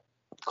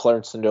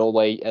 Clarence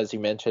Nadolny, as you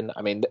mentioned.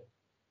 I mean,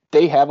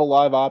 they have a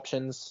lot of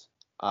options.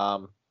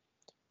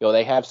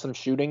 They have some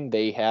shooting.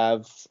 They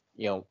have,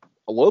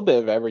 a little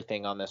bit of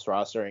everything on this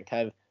roster, and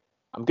kind of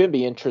I'm going to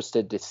be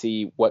interested to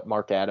see what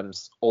Mark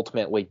Adams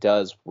ultimately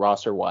does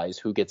roster-wise,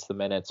 who gets the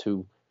minutes,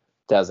 who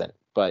doesn't.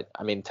 But,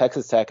 I mean,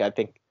 Texas Tech, I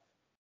think,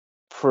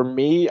 for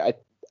me,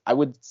 I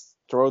would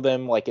throw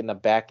them, like, in the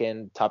back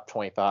end top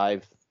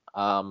 25.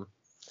 I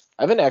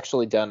haven't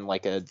actually done,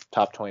 like, a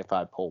top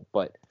 25 poll,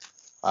 but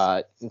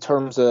in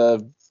terms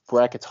of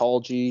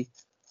bracketology,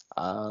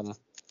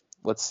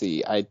 let's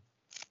see.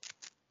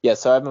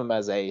 So I have them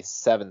as a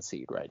 7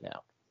 seed right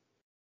now.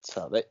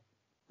 So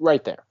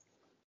right there.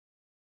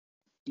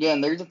 Yeah,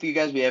 and there's a few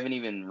guys we haven't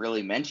even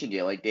really mentioned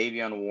yet, like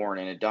Davion Warren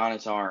and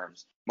Adonis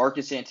Arms,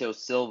 Marcus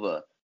Santos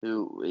Silva,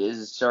 who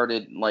has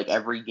started like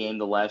every game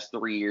the last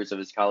 3 years of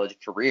his college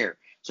career.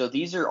 So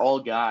these are all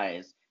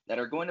guys that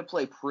are going to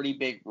play pretty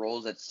big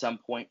roles at some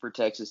point for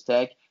Texas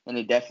Tech, and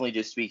it definitely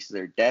just speaks to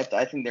their depth.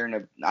 I think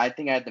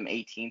I have them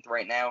 18th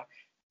right now,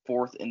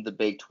 fourth in the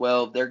Big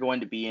 12. They're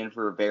going to be in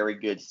for a very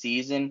good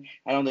season.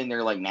 I don't think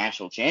they're like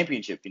national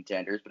championship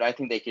contenders, but I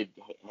think they could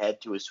head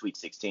to a Sweet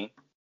 16.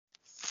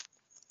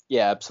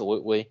 Yeah,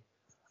 absolutely.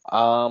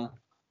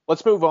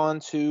 Let's move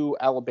on to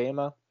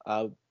Alabama.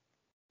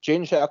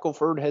 Jaden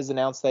Shackelford has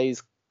announced that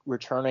he's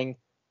returning.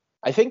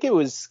 I think it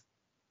was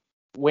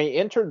when he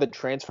entered the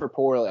transfer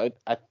portal,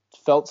 I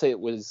felt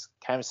it was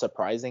kind of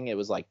surprising. It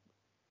was like,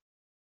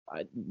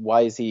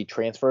 why is he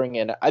transferring?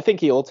 And I think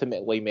he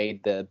ultimately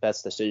made the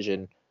best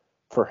decision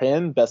for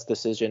him, best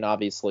decision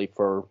obviously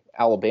for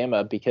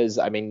Alabama, because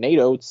I mean, Nate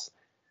Oates,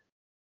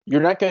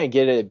 you're not going to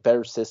get a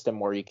better system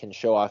where you can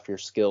show off your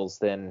skills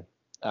than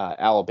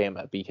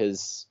Alabama,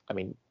 because I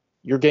mean,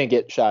 you're going to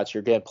get shots,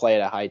 you're going to play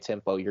at a high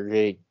tempo, you're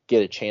going to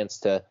get a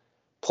chance to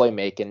play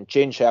make. And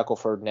Jaden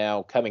Shackelford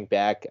now coming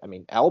back, I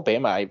mean,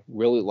 Alabama, I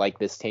really like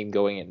this team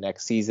going in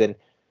next season.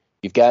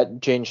 You've got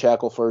Jaden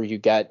Shackelford, you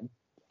got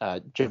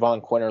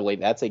Javon Quinterly.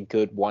 That's a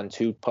good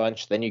 1-2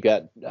 punch. Then you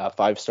got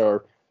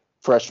 5-star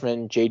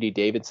freshman J.D.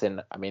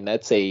 Davidson. I mean,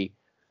 that's a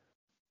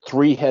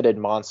 3-headed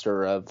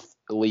monster of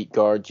elite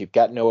guards. You've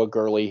got Noah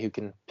Gurley, who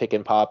can pick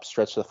and pop,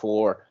 stretch the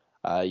floor.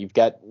 You've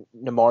got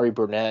Namari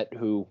Burnett,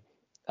 who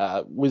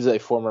was a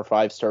former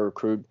 5-star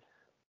recruit.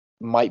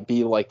 might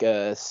be like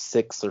a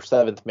sixth or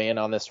seventh man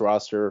on this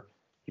roster.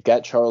 You've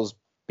got Charles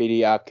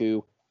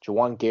Bediaku,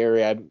 Jawan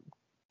Gary.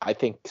 I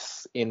think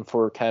in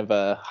for kind of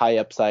a high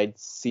upside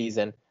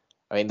season.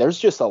 I mean, there's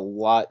just a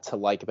lot to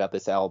like about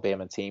this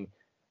Alabama team,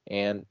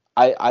 and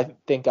I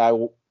think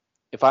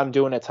if I'm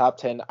doing a top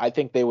 10, I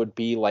think they would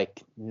be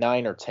like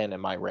 9 or 10 in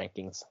my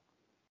rankings.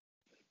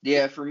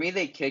 Yeah, for me,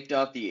 they kicked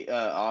off the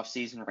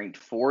offseason ranked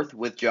 4th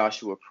with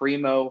Joshua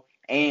Primo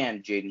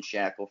and Jaden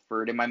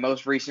Shackelford. In my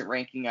most recent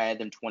ranking, I had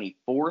them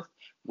 24th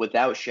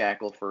without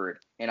Shackelford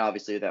and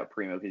obviously without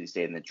Primo because he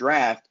stayed in the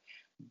draft.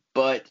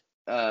 But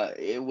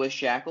with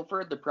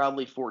Shackelford, they're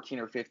probably 14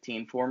 or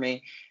 15 for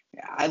me.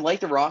 I like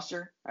the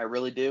roster. I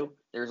really do.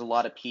 There's a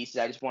lot of pieces.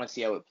 I just want to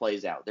see how it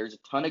plays out. There's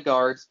a ton of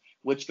guards.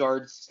 Which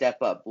guards step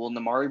up? Will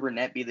Namari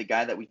Burnett be the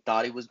guy that we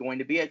thought he was going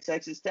to be at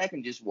Texas Tech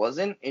and just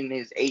wasn't in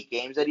his 8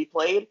 games that he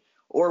played?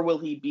 Or will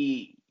he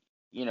be,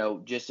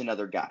 just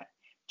another guy?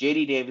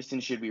 J.D.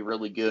 Davison should be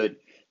really good.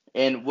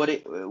 And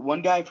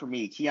one guy for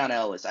me, Keon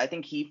Ellis, I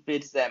think he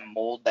fits that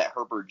mold that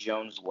Herbert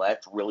Jones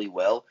left really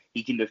well.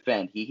 He can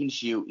defend, he can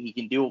shoot, he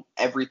can do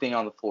everything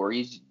on the floor.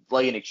 He's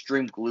like an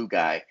extreme glue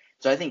guy.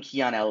 So I think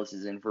Keon Ellis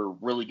is in for a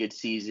really good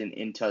season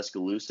in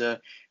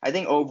Tuscaloosa. I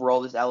think overall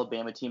this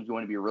Alabama team is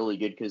going to be really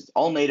good because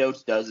all Nate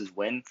Oates does is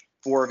win.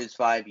 4 of his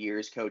 5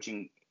 years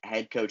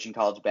head coaching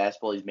college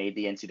basketball, he's made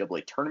the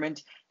NCAA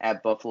tournament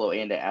at Buffalo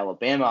and at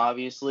Alabama,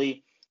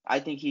 obviously. I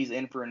think he's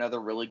in for another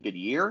really good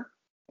year.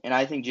 And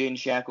I think Jaden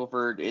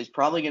Shackelford is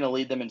probably going to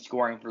lead them in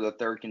scoring for the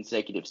 3rd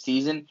consecutive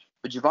season.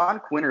 But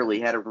Javon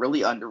Quinterly had a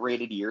really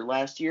underrated year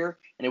last year,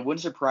 and it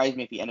wouldn't surprise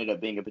me if he ended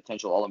up being a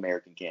potential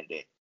All-American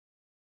candidate.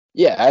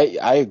 Yeah,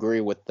 I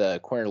agree with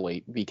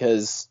Quinterly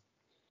because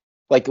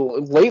like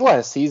late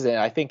last season,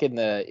 I think in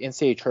the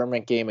NCAA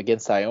tournament game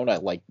against Iona,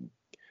 like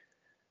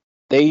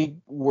they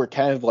were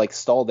kind of like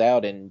stalled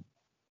out, and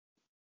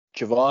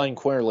Javon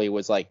Quinterly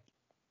was like,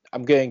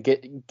 I'm going to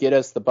get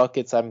us the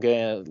buckets. I'm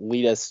going to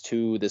lead us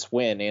to this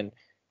win. And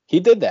he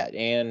did that.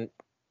 And,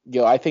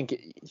 I think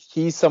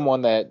he's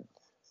someone that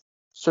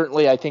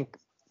certainly I think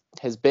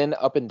has been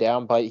up and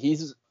down, but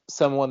he's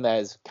someone that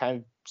has kind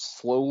of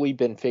slowly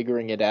been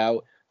figuring it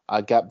out,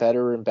 got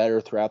better and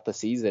better throughout the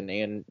season.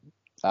 And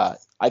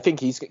I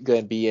think he's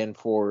going to be in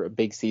for a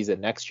big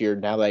season next year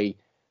now that he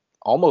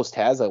almost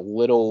has a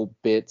little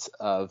bit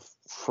of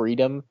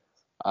freedom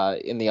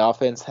in the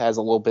offense, has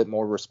a little bit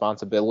more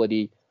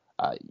responsibility.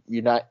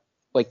 You're not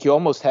like you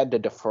almost had to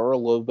defer a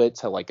little bit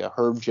to like a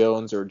Herb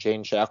Jones or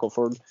Jane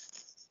Shackelford.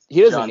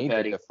 He doesn't need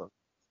to defer.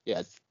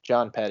 Yeah,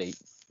 John Petty.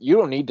 You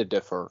don't need to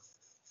defer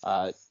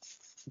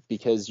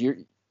because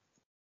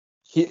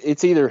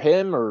it's either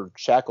him or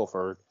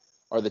Shackelford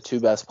are the 2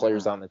 best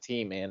players on the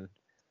team, and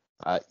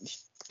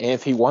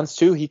if he wants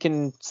to, he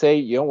can say,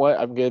 you know what,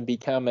 I'm going to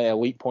become an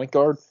elite point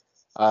guard,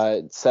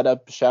 set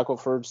up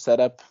Shackelford, set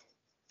up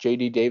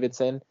J.D.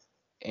 Davidson,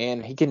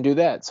 and he can do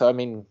that. So I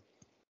mean,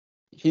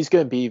 he's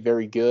going to be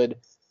very good.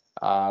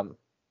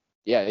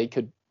 He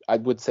could. I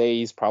would say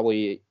he's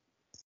probably,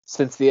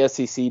 since the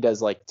SEC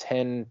does like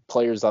 10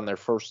 players on their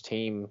first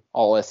team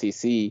All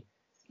SEC. We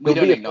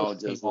don't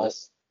acknowledge those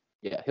lists.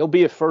 Yeah, he'll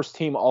be a first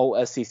team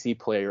All SEC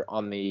player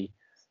on the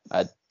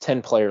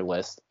 10 player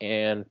list,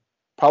 and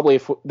probably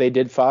if they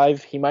did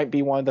 5, he might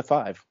be one of the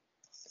 5.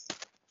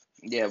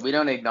 Yeah, we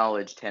don't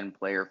acknowledge 10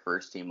 player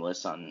first team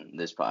lists on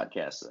this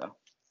podcast though.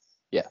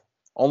 Yeah,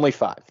 only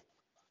 5.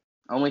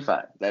 Only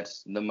 5.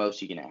 That's the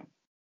most you can have.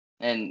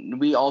 And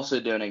we also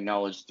don't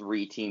acknowledge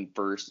 3-team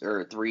first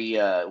or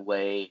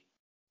 3-way.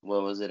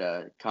 What was it?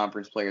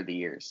 Conference player of the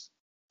years.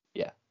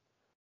 Yeah.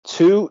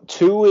 2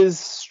 is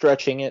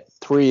stretching it.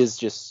 3 is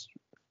just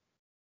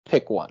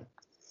pick one.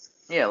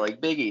 Yeah,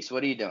 like Big East.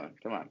 What are you doing?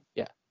 Come on.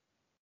 Yeah.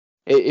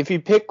 If you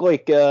pick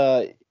like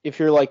if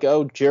you're like,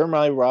 oh,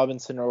 Jeremiah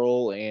Robinson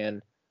Earl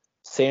and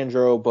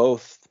Sandro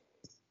both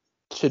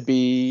should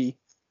be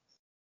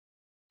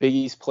Big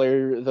East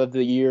player of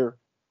the year.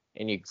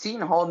 And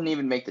Seton Hall didn't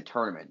even make the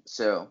tournament,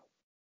 so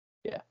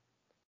yeah,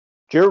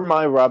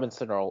 Jeremiah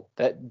Robinson Earl.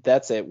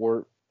 That's it.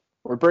 We're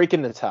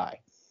breaking the tie.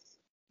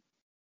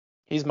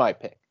 He's my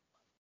pick.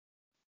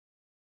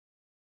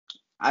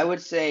 I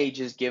would say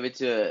just give it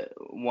to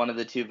one of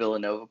the 2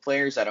 Villanova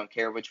players. I don't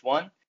care which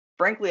one.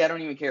 Frankly, I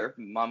don't even care if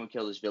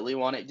Mamukilishvili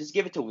won it. Just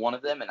give it to one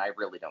of them, and I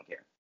really don't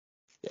care.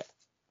 Yeah,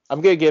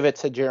 I'm gonna give it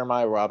to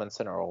Jeremiah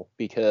Robinson Earl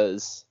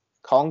because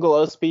Colin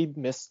Gillespie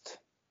missed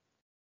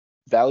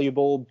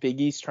valuable Big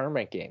East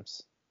tournament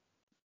games.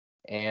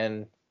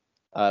 And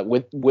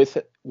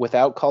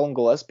without Colin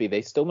Gillespie,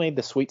 they still made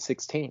the Sweet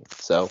 16.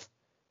 So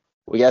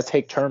we got to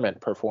take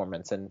tournament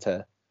performance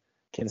into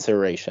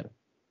consideration.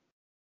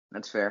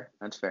 That's fair.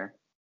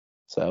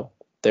 So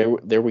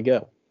there we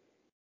go.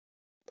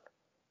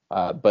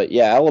 But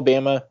yeah,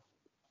 Alabama,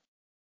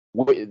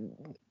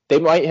 they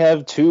might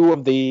have 2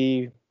 of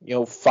the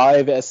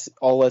 5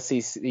 All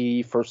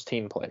SEC first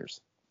team players.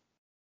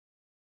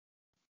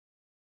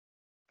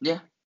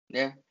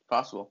 Yeah,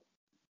 possible.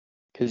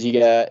 Because you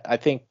got, I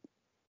think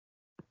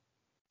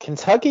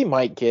Kentucky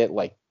might get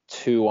like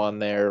 2 on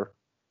there.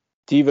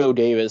 Devo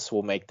Davis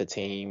will make the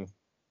team.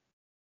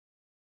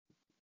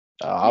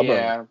 Auburn.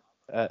 Yeah.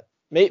 Uh,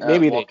 maybe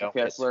they Walker don't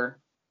get to. Kessler,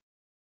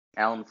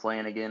 Alan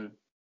Flanagan.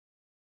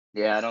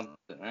 Yeah, I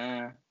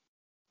don't.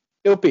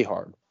 It'll be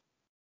hard,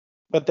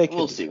 but they could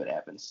We'll do see it. what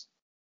happens.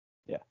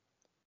 Yeah,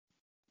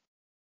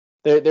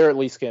 they're at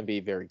least going to be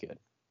very good.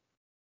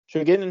 Should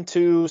we get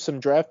into some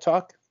draft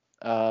talk?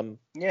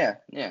 Yeah.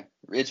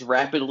 It's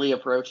rapidly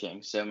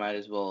approaching, so might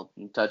as well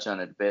touch on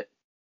it a bit.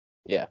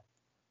 Yeah.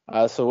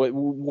 So what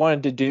we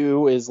wanted to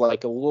do is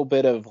like a little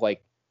bit of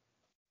like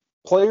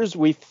players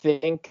we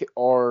think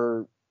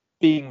are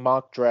being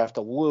mock draft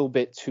a little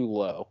bit too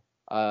low.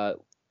 And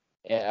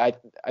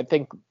I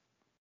think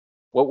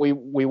what we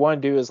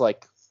want to do is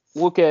like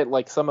look at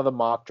like some of the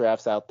mock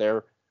drafts out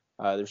there.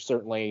 There's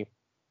certainly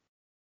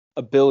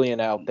a billion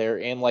out there,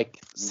 and like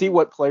see Mhm.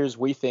 what players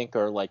we think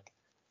are like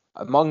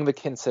among the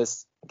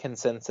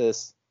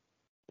consensus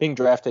being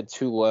drafted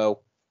too low.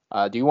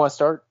 Do you want to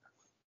start?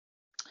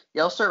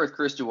 Yeah, I'll start with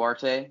Chris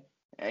Duarte.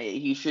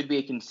 He should be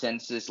a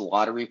consensus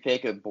lottery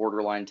pick, a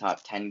borderline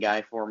top 10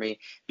 guy for me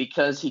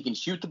because he can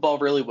shoot the ball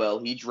really well.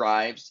 He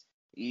drives.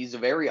 He's a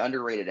very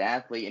underrated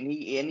athlete, and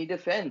he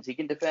defends. He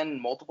can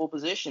defend multiple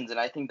positions, and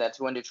I think that's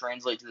going to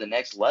translate to the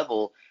next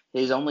level.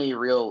 His only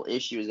real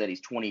issue is that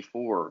he's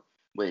 24,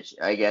 which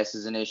I guess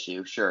is an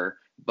issue, sure.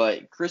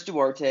 But Chris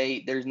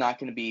Duarte, there's not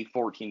going to be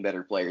 14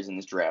 better players in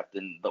this draft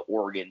than the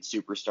Oregon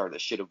superstar that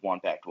should have won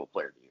Pac-12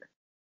 Player of the Year.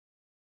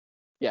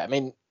 Yeah, I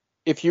mean,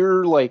 if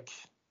you're like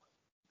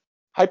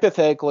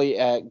hypothetically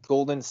at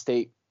Golden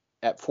State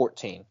at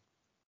 14,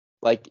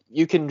 like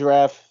you can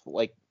draft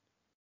like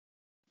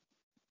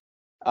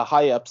a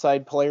high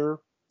upside player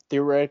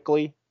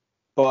theoretically,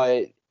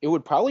 but it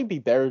would probably be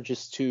better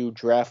just to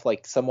draft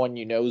like someone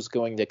you know is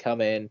going to come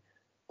in,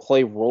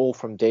 play role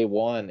from day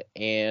one,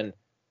 and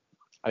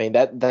I mean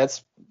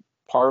that's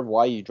part of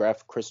why you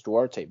draft Chris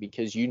Duarte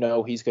because you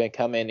know he's going to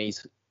come in,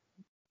 he's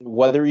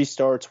whether he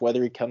starts,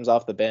 whether he comes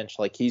off the bench,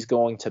 like he's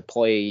going to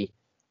play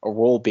a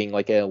role being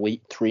like an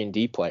elite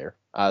 3-and-D player.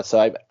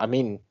 So I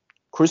mean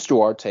Chris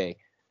Duarte,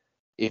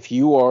 if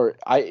you're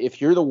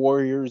the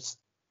Warriors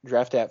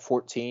draft at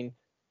 14,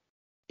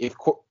 if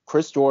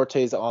Chris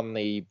Duarte is on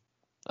the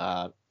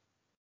uh,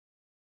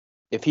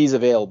 if he's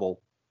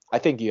available, I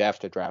think you have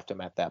to draft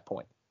him at that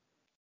point.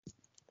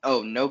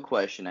 Oh, no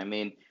question. I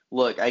mean,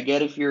 look, I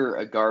get if you're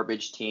a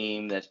garbage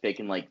team that's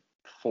picking like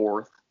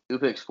fourth. Who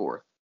picks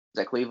fourth? Is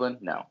that Cleveland?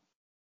 No.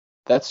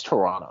 That's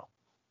Toronto.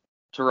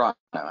 Toronto.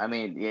 I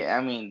mean, yeah,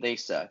 I mean, they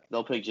suck.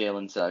 They'll pick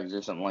Jalen Suggs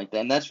or something like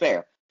that, and that's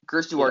fair.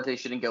 Chris Yeah, Duarte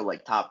shouldn't go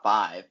like top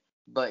five,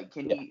 but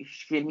can yeah.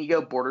 he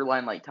go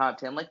borderline like top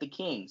 10 like the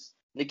Kings?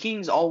 The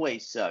Kings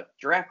always suck.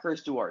 Draft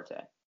Chris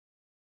Duarte.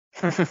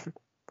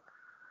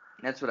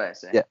 That's what I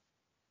say. Yeah.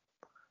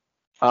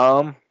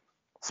 Um,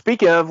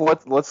 speaking of,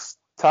 let's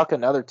talk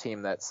another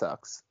team that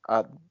sucks.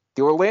 The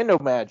Orlando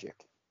Magic.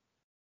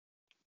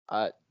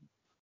 Uh,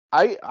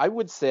 I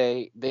would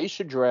say they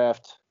should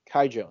draft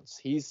Kai Jones.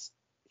 He's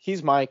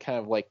my kind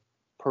of like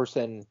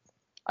person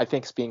I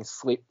think is being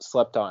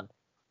slept on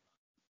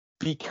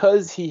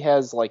because he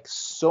has like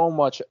so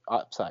much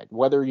upside.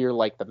 Whether you're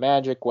like the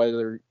Magic,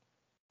 whether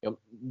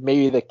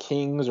maybe the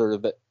Kings or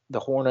the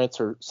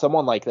Hornets or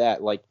someone like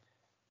that, like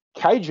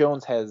Kai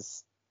Jones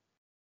has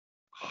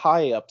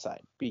high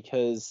upside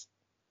because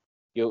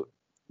you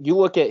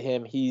look at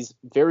him, he's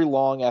very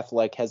long,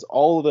 athletic, has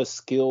all of the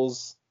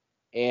skills,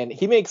 and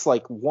he makes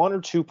like one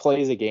or two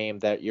plays a game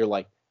that you're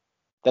like,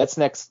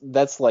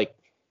 that's like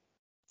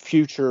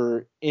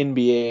future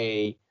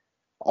NBA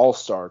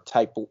all-star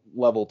type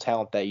level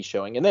talent that he's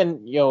showing. And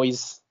then,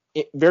 he's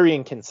very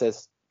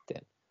inconsistent.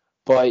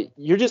 But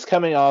you're just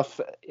coming off,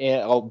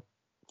 and I'll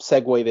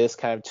segue this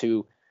kind of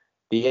to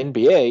the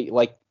NBA,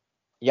 like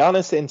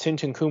Giannis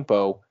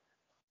Antetokounmpo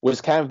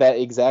was kind of that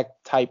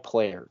exact type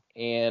player.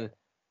 And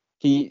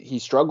he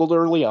struggled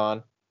early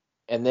on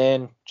and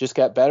then just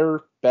got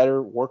better,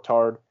 worked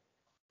hard,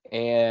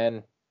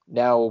 and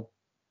now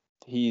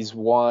he's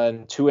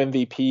won 2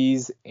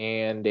 MVPs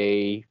and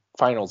a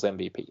Finals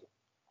MVP.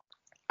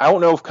 I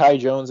don't know if Kai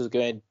Jones is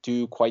going to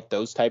do quite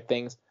those type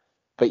things,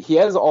 but he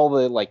has all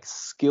the like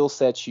skill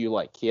sets you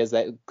like. He has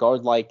that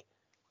guard like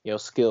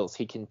skills.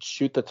 He can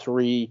shoot the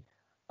three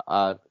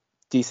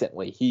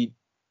decently. He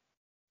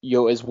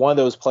is one of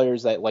those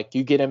players that like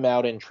you get him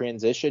out in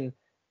transition,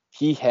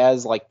 he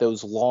has like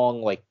those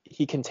long, like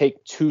he can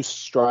take 2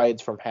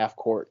 strides from half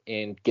court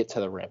and get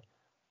to the rim.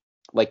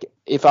 Like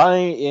if I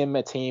am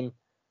a team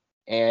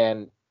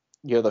and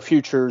the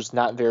future's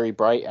not very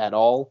bright at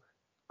all,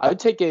 I would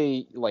take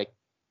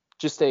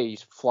just a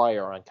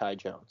flyer on Kai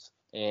Jones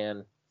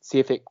and see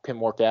if it can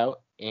work out.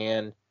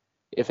 And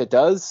if it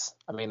does,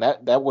 I mean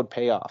that would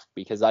pay off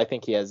because I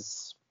think he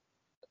has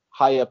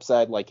high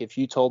upside. Like if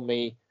you told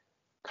me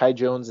Kai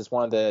Jones is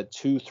one of the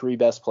 2-3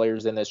 best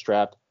players in this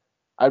draft,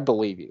 I'd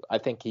believe you. I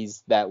think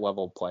he's that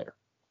level player.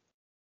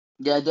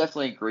 Yeah, I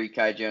definitely agree.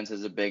 Kai Jones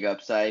has a big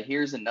upside.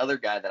 Here's another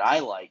guy that I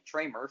like,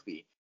 Trey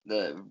Murphy.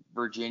 the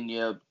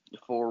Virginia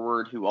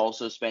forward who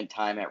also spent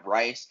time at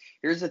Rice.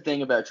 Here's the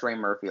thing about Trey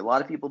Murphy. A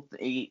lot of people,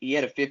 he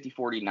had a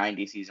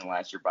 50-40-90 season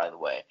last year, by the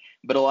way.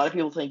 But a lot of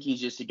people think he's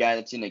just a guy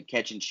that's going to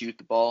catch and shoot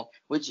the ball,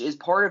 which is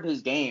part of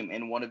his game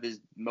and one of his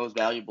most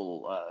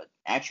valuable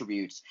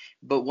attributes.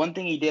 But one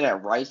thing he did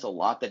at Rice a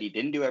lot that he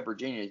didn't do at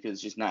Virginia, because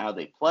it's just not how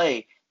they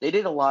play, they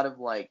did a lot of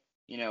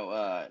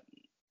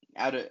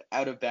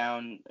out of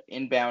bound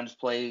inbounds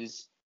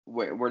plays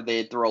where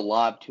they'd throw a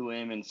lob to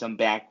him and some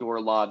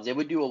backdoor lobs. They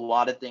would do a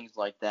lot of things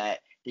like that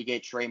to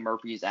get Trey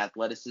Murphy's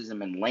athleticism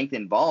and length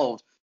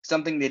involved,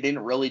 something they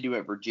didn't really do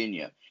at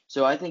Virginia.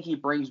 So I think he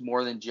brings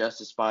more than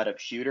just a spot up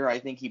shooter. I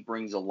think he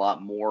brings a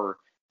lot more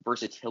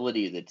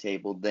versatility to the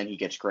table than he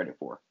gets credit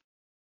for.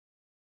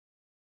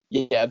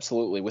 Yeah,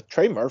 absolutely. With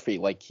Trey Murphy,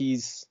 like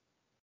he's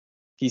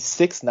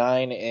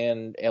 6'9"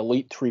 and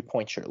elite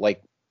 3-point shooter.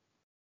 Like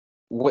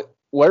what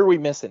are we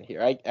missing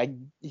here?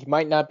 He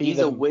might not be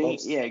a wing.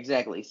 Yeah,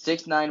 exactly.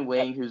 6'9"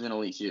 wing who's an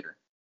elite shooter.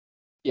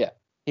 Yeah.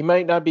 He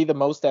might not be the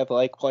most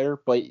athletic player,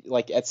 but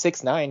like at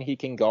 6'9", he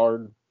can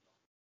guard,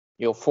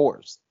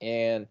 fours.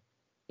 And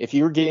if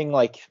you're getting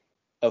like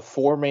a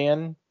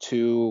 4-man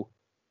to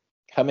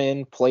come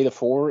in, play the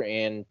 4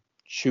 and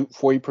shoot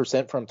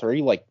 40% from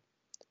 3, like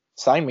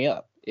sign me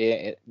up.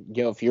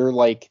 If you're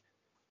like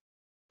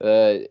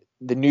the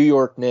New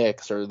York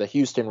Knicks or the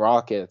Houston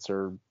Rockets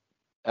or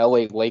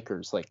LA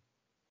Lakers, like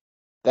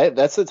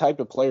that's the type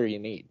of player you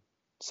need.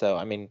 So,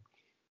 I mean,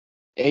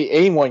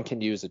 anyone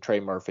can use a Trey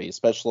Murphy,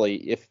 especially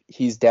if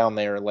he's down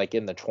there like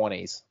in the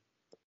 20s.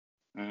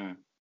 Mm-hmm.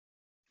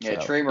 Yeah,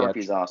 so, Trey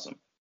Murphy's awesome.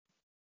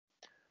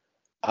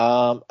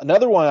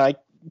 Another one I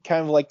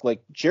kind of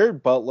like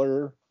Jared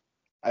Butler,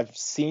 I've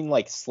seen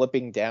like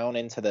slipping down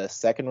into the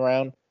second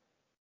round.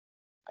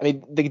 I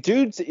mean, the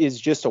dude is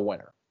just a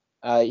winner.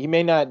 He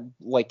may not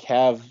like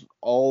have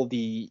all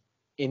the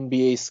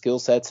NBA skill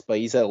sets, but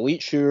he's an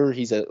elite shooter.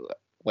 He's a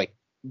like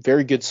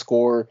very good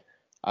scorer.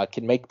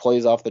 Can make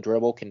plays off the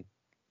dribble. Can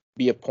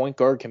be a point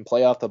guard. Can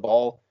play off the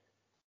ball.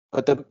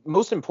 But the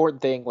most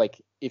important thing,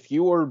 like if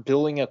you are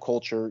building a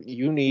culture,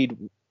 you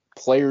need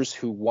players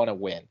who want to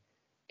win.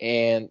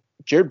 And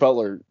Jared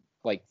Butler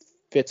like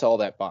fits all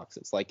that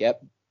boxes. Like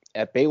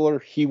at Baylor,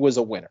 he was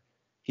a winner.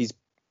 He's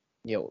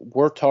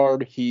worked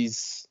hard.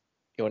 He's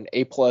an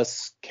A+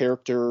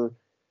 character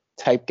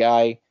type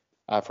guy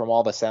from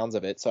all the sounds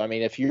of it. So I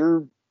mean, if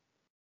you're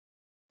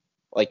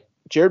like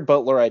Jared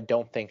Butler, I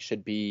don't think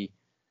should be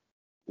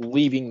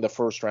leaving the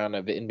first round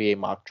of NBA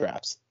mock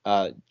drafts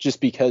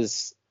just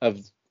because of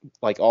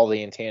like all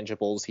the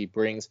intangibles he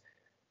brings.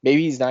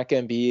 Maybe he's not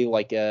going to be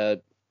like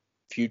a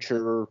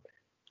future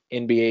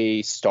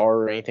NBA star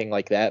or anything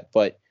like that,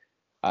 but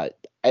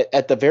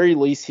at the very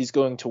least, he's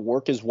going to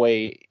work his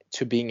way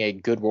to being a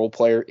good role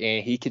player,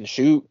 and he can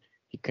shoot.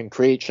 He can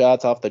create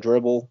shots off the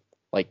dribble.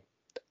 Like,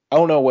 I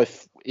don't know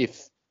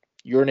if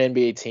you're an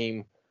NBA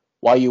team,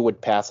 why you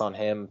would pass on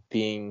him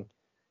being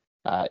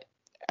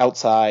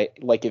outside.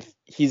 Like, if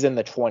he's in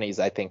the 20s,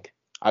 I think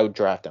I would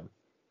draft him.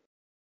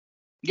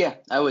 Yeah,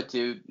 I would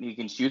too. He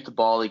can shoot the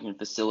ball. He can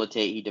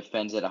facilitate. He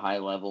defends at a high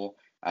level.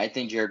 I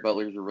think Jared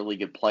Butler is a really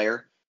good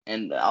player.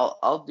 And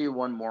I'll do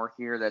one more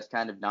here that's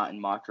kind of not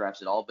in mock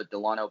drafts at all, but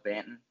Delano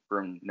Banton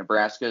from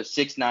Nebraska,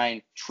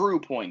 6'9",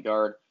 true point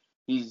guard.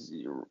 He's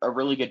a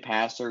really good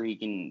passer. He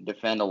can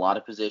defend a lot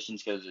of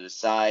positions because of his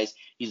size.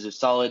 He's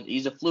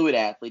a fluid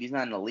athlete. He's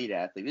not an elite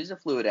athlete. He's a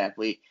fluid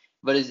athlete.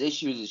 But his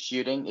issue is his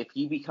shooting. If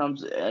he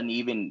becomes an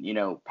even,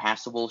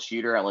 passable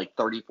shooter at like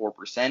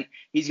 34%,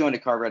 he's going to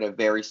carve out a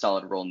very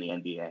solid role in the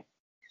NBA.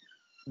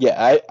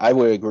 Yeah, I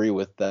would agree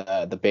with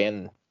the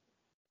Banton.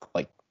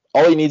 Like,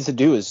 all he needs to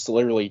do is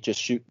literally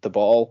just shoot the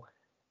ball,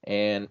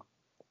 and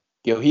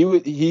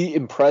he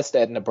impressed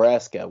at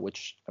Nebraska,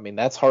 which I mean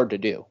that's hard to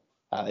do.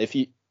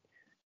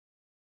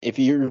 If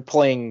you're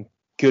playing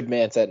good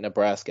minutes at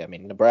Nebraska, I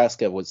mean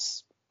Nebraska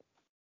was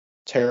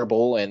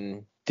terrible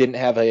and didn't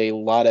have a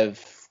lot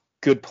of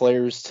good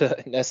players to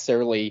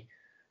necessarily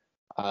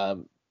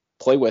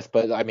play with,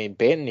 but I mean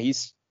Banton,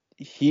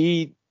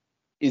 he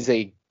is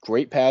a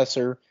great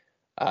passer,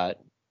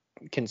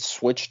 can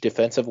switch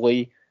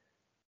defensively.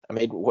 I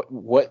mean,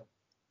 what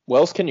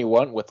else can you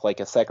want with like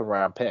a second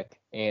round pick?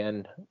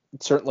 And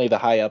certainly the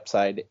high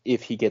upside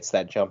if he gets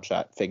that jump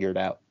shot figured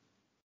out.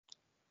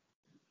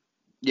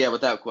 Yeah,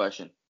 without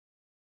question.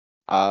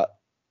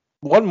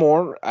 One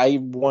more I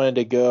wanted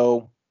to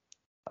go.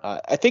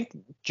 I think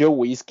Joe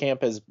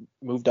Wieskamp has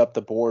moved up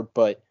the board,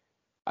 but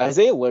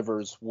Isaiah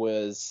Livers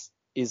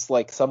is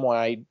like someone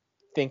I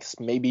think's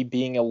maybe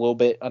being a little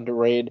bit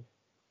underrated.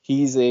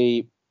 He's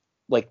a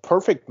like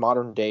perfect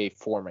modern day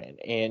foreman,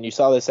 and you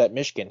saw this at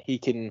Michigan. He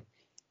can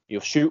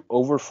shoot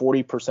over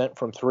 40%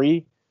 from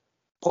 3,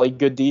 play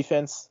good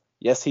defense.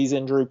 Yes, he's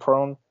injury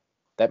prone.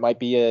 That might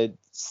be a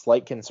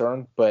slight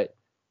concern, but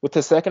with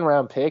the second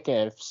round pick,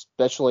 and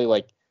especially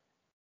like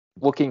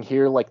looking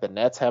here, like the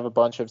Nets have a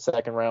bunch of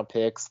second round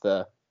picks.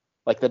 The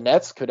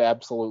Nets could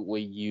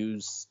absolutely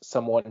use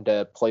someone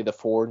to play the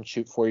 4 and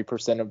shoot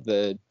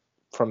 40%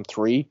 from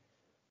 3.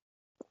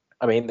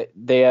 I mean,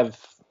 they have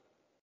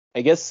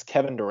I guess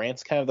Kevin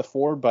Durant's kind of the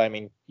 4, but I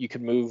mean, you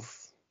could move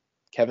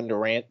Kevin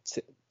Durant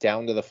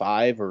down to the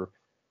 5 or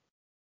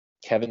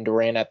Kevin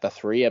Durant at the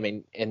 3. I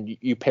mean, and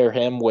you pair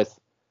him with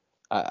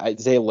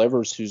Isaiah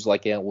Livers, who's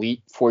like an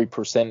elite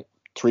 40%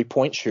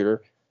 3-point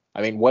shooter.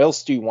 I mean, what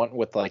else do you want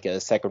with like a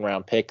second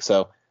round pick?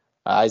 So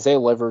Isaiah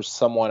Livers,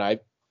 someone I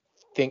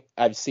think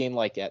I've seen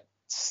like at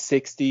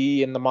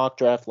 60 in the mock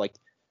draft. Like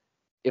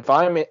if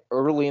I'm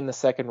early in the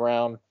second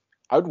round,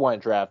 I would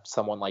want to draft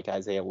someone like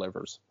Isaiah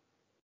Livers.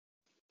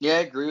 Yeah,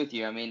 I agree with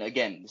you. I mean,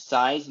 again,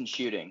 size and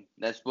shooting.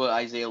 That's what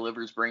Isaiah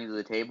Livers brings to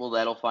the table.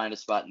 That'll find a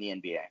spot in the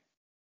NBA.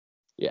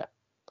 Yeah.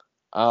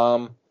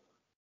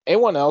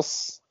 Anyone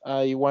else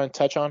you want to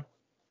touch on?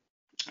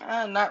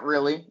 Not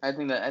really. I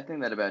think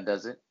that about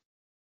does it.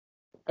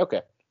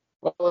 Okay.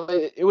 Well,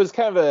 it was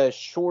kind of a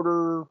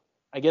shorter,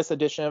 I guess,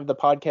 edition of the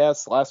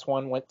podcast. The last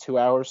one went 2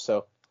 hours,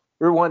 so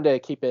we wanted to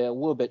keep it a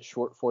little bit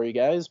short for you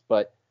guys.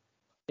 But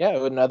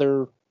yeah,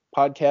 another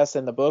podcast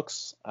in the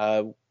books.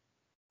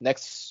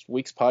 Next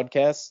week's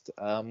podcast.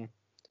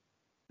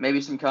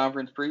 Maybe some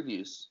conference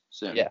previews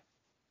soon. Yeah,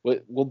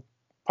 we'll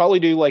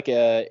probably do like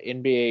a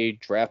NBA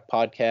draft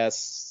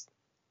podcast.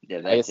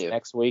 Yeah, I guess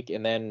next week,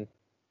 and then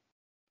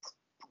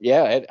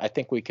yeah, I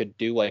think we could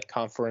do like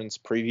conference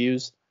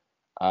previews.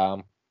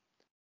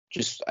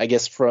 Just I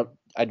guess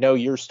I know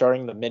you're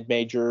starting the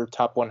mid-major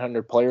top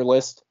 100 player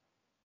list.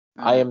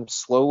 Mm-hmm. I am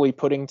slowly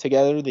putting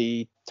together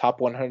the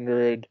top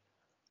 100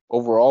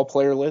 overall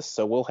player list,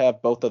 so we'll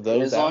have both of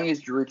those. As long as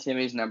Drew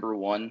Timme's number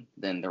 1,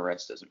 then the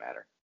rest doesn't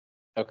matter.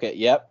 Okay,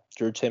 yep,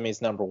 Drew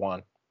Timme's number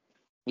 1.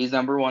 He's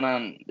number 1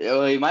 on.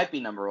 Well, he might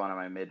be number 1 on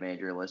my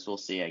mid-major list. We'll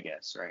see, I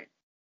guess, right?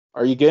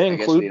 Are you going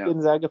to include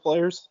Gonzaga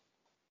players?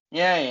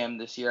 Yeah, I am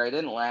this year. I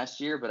didn't last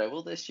year, but I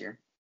will this year.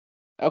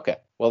 Okay,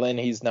 well then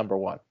he's number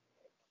 1.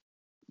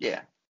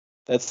 Yeah.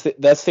 That's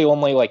the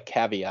only like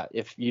caveat.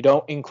 If you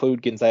don't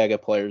include Gonzaga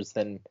players,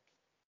 then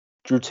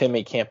Drew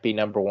Timme can't be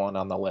number 1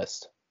 on the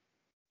list.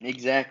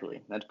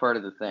 Exactly. That's part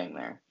of the thing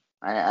there.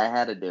 I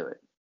had to do it.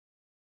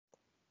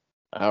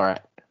 All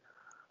right.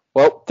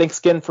 Well, thanks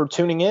again for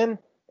tuning in,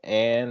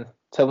 and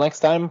till next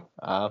time,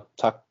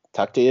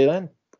 talk to you then.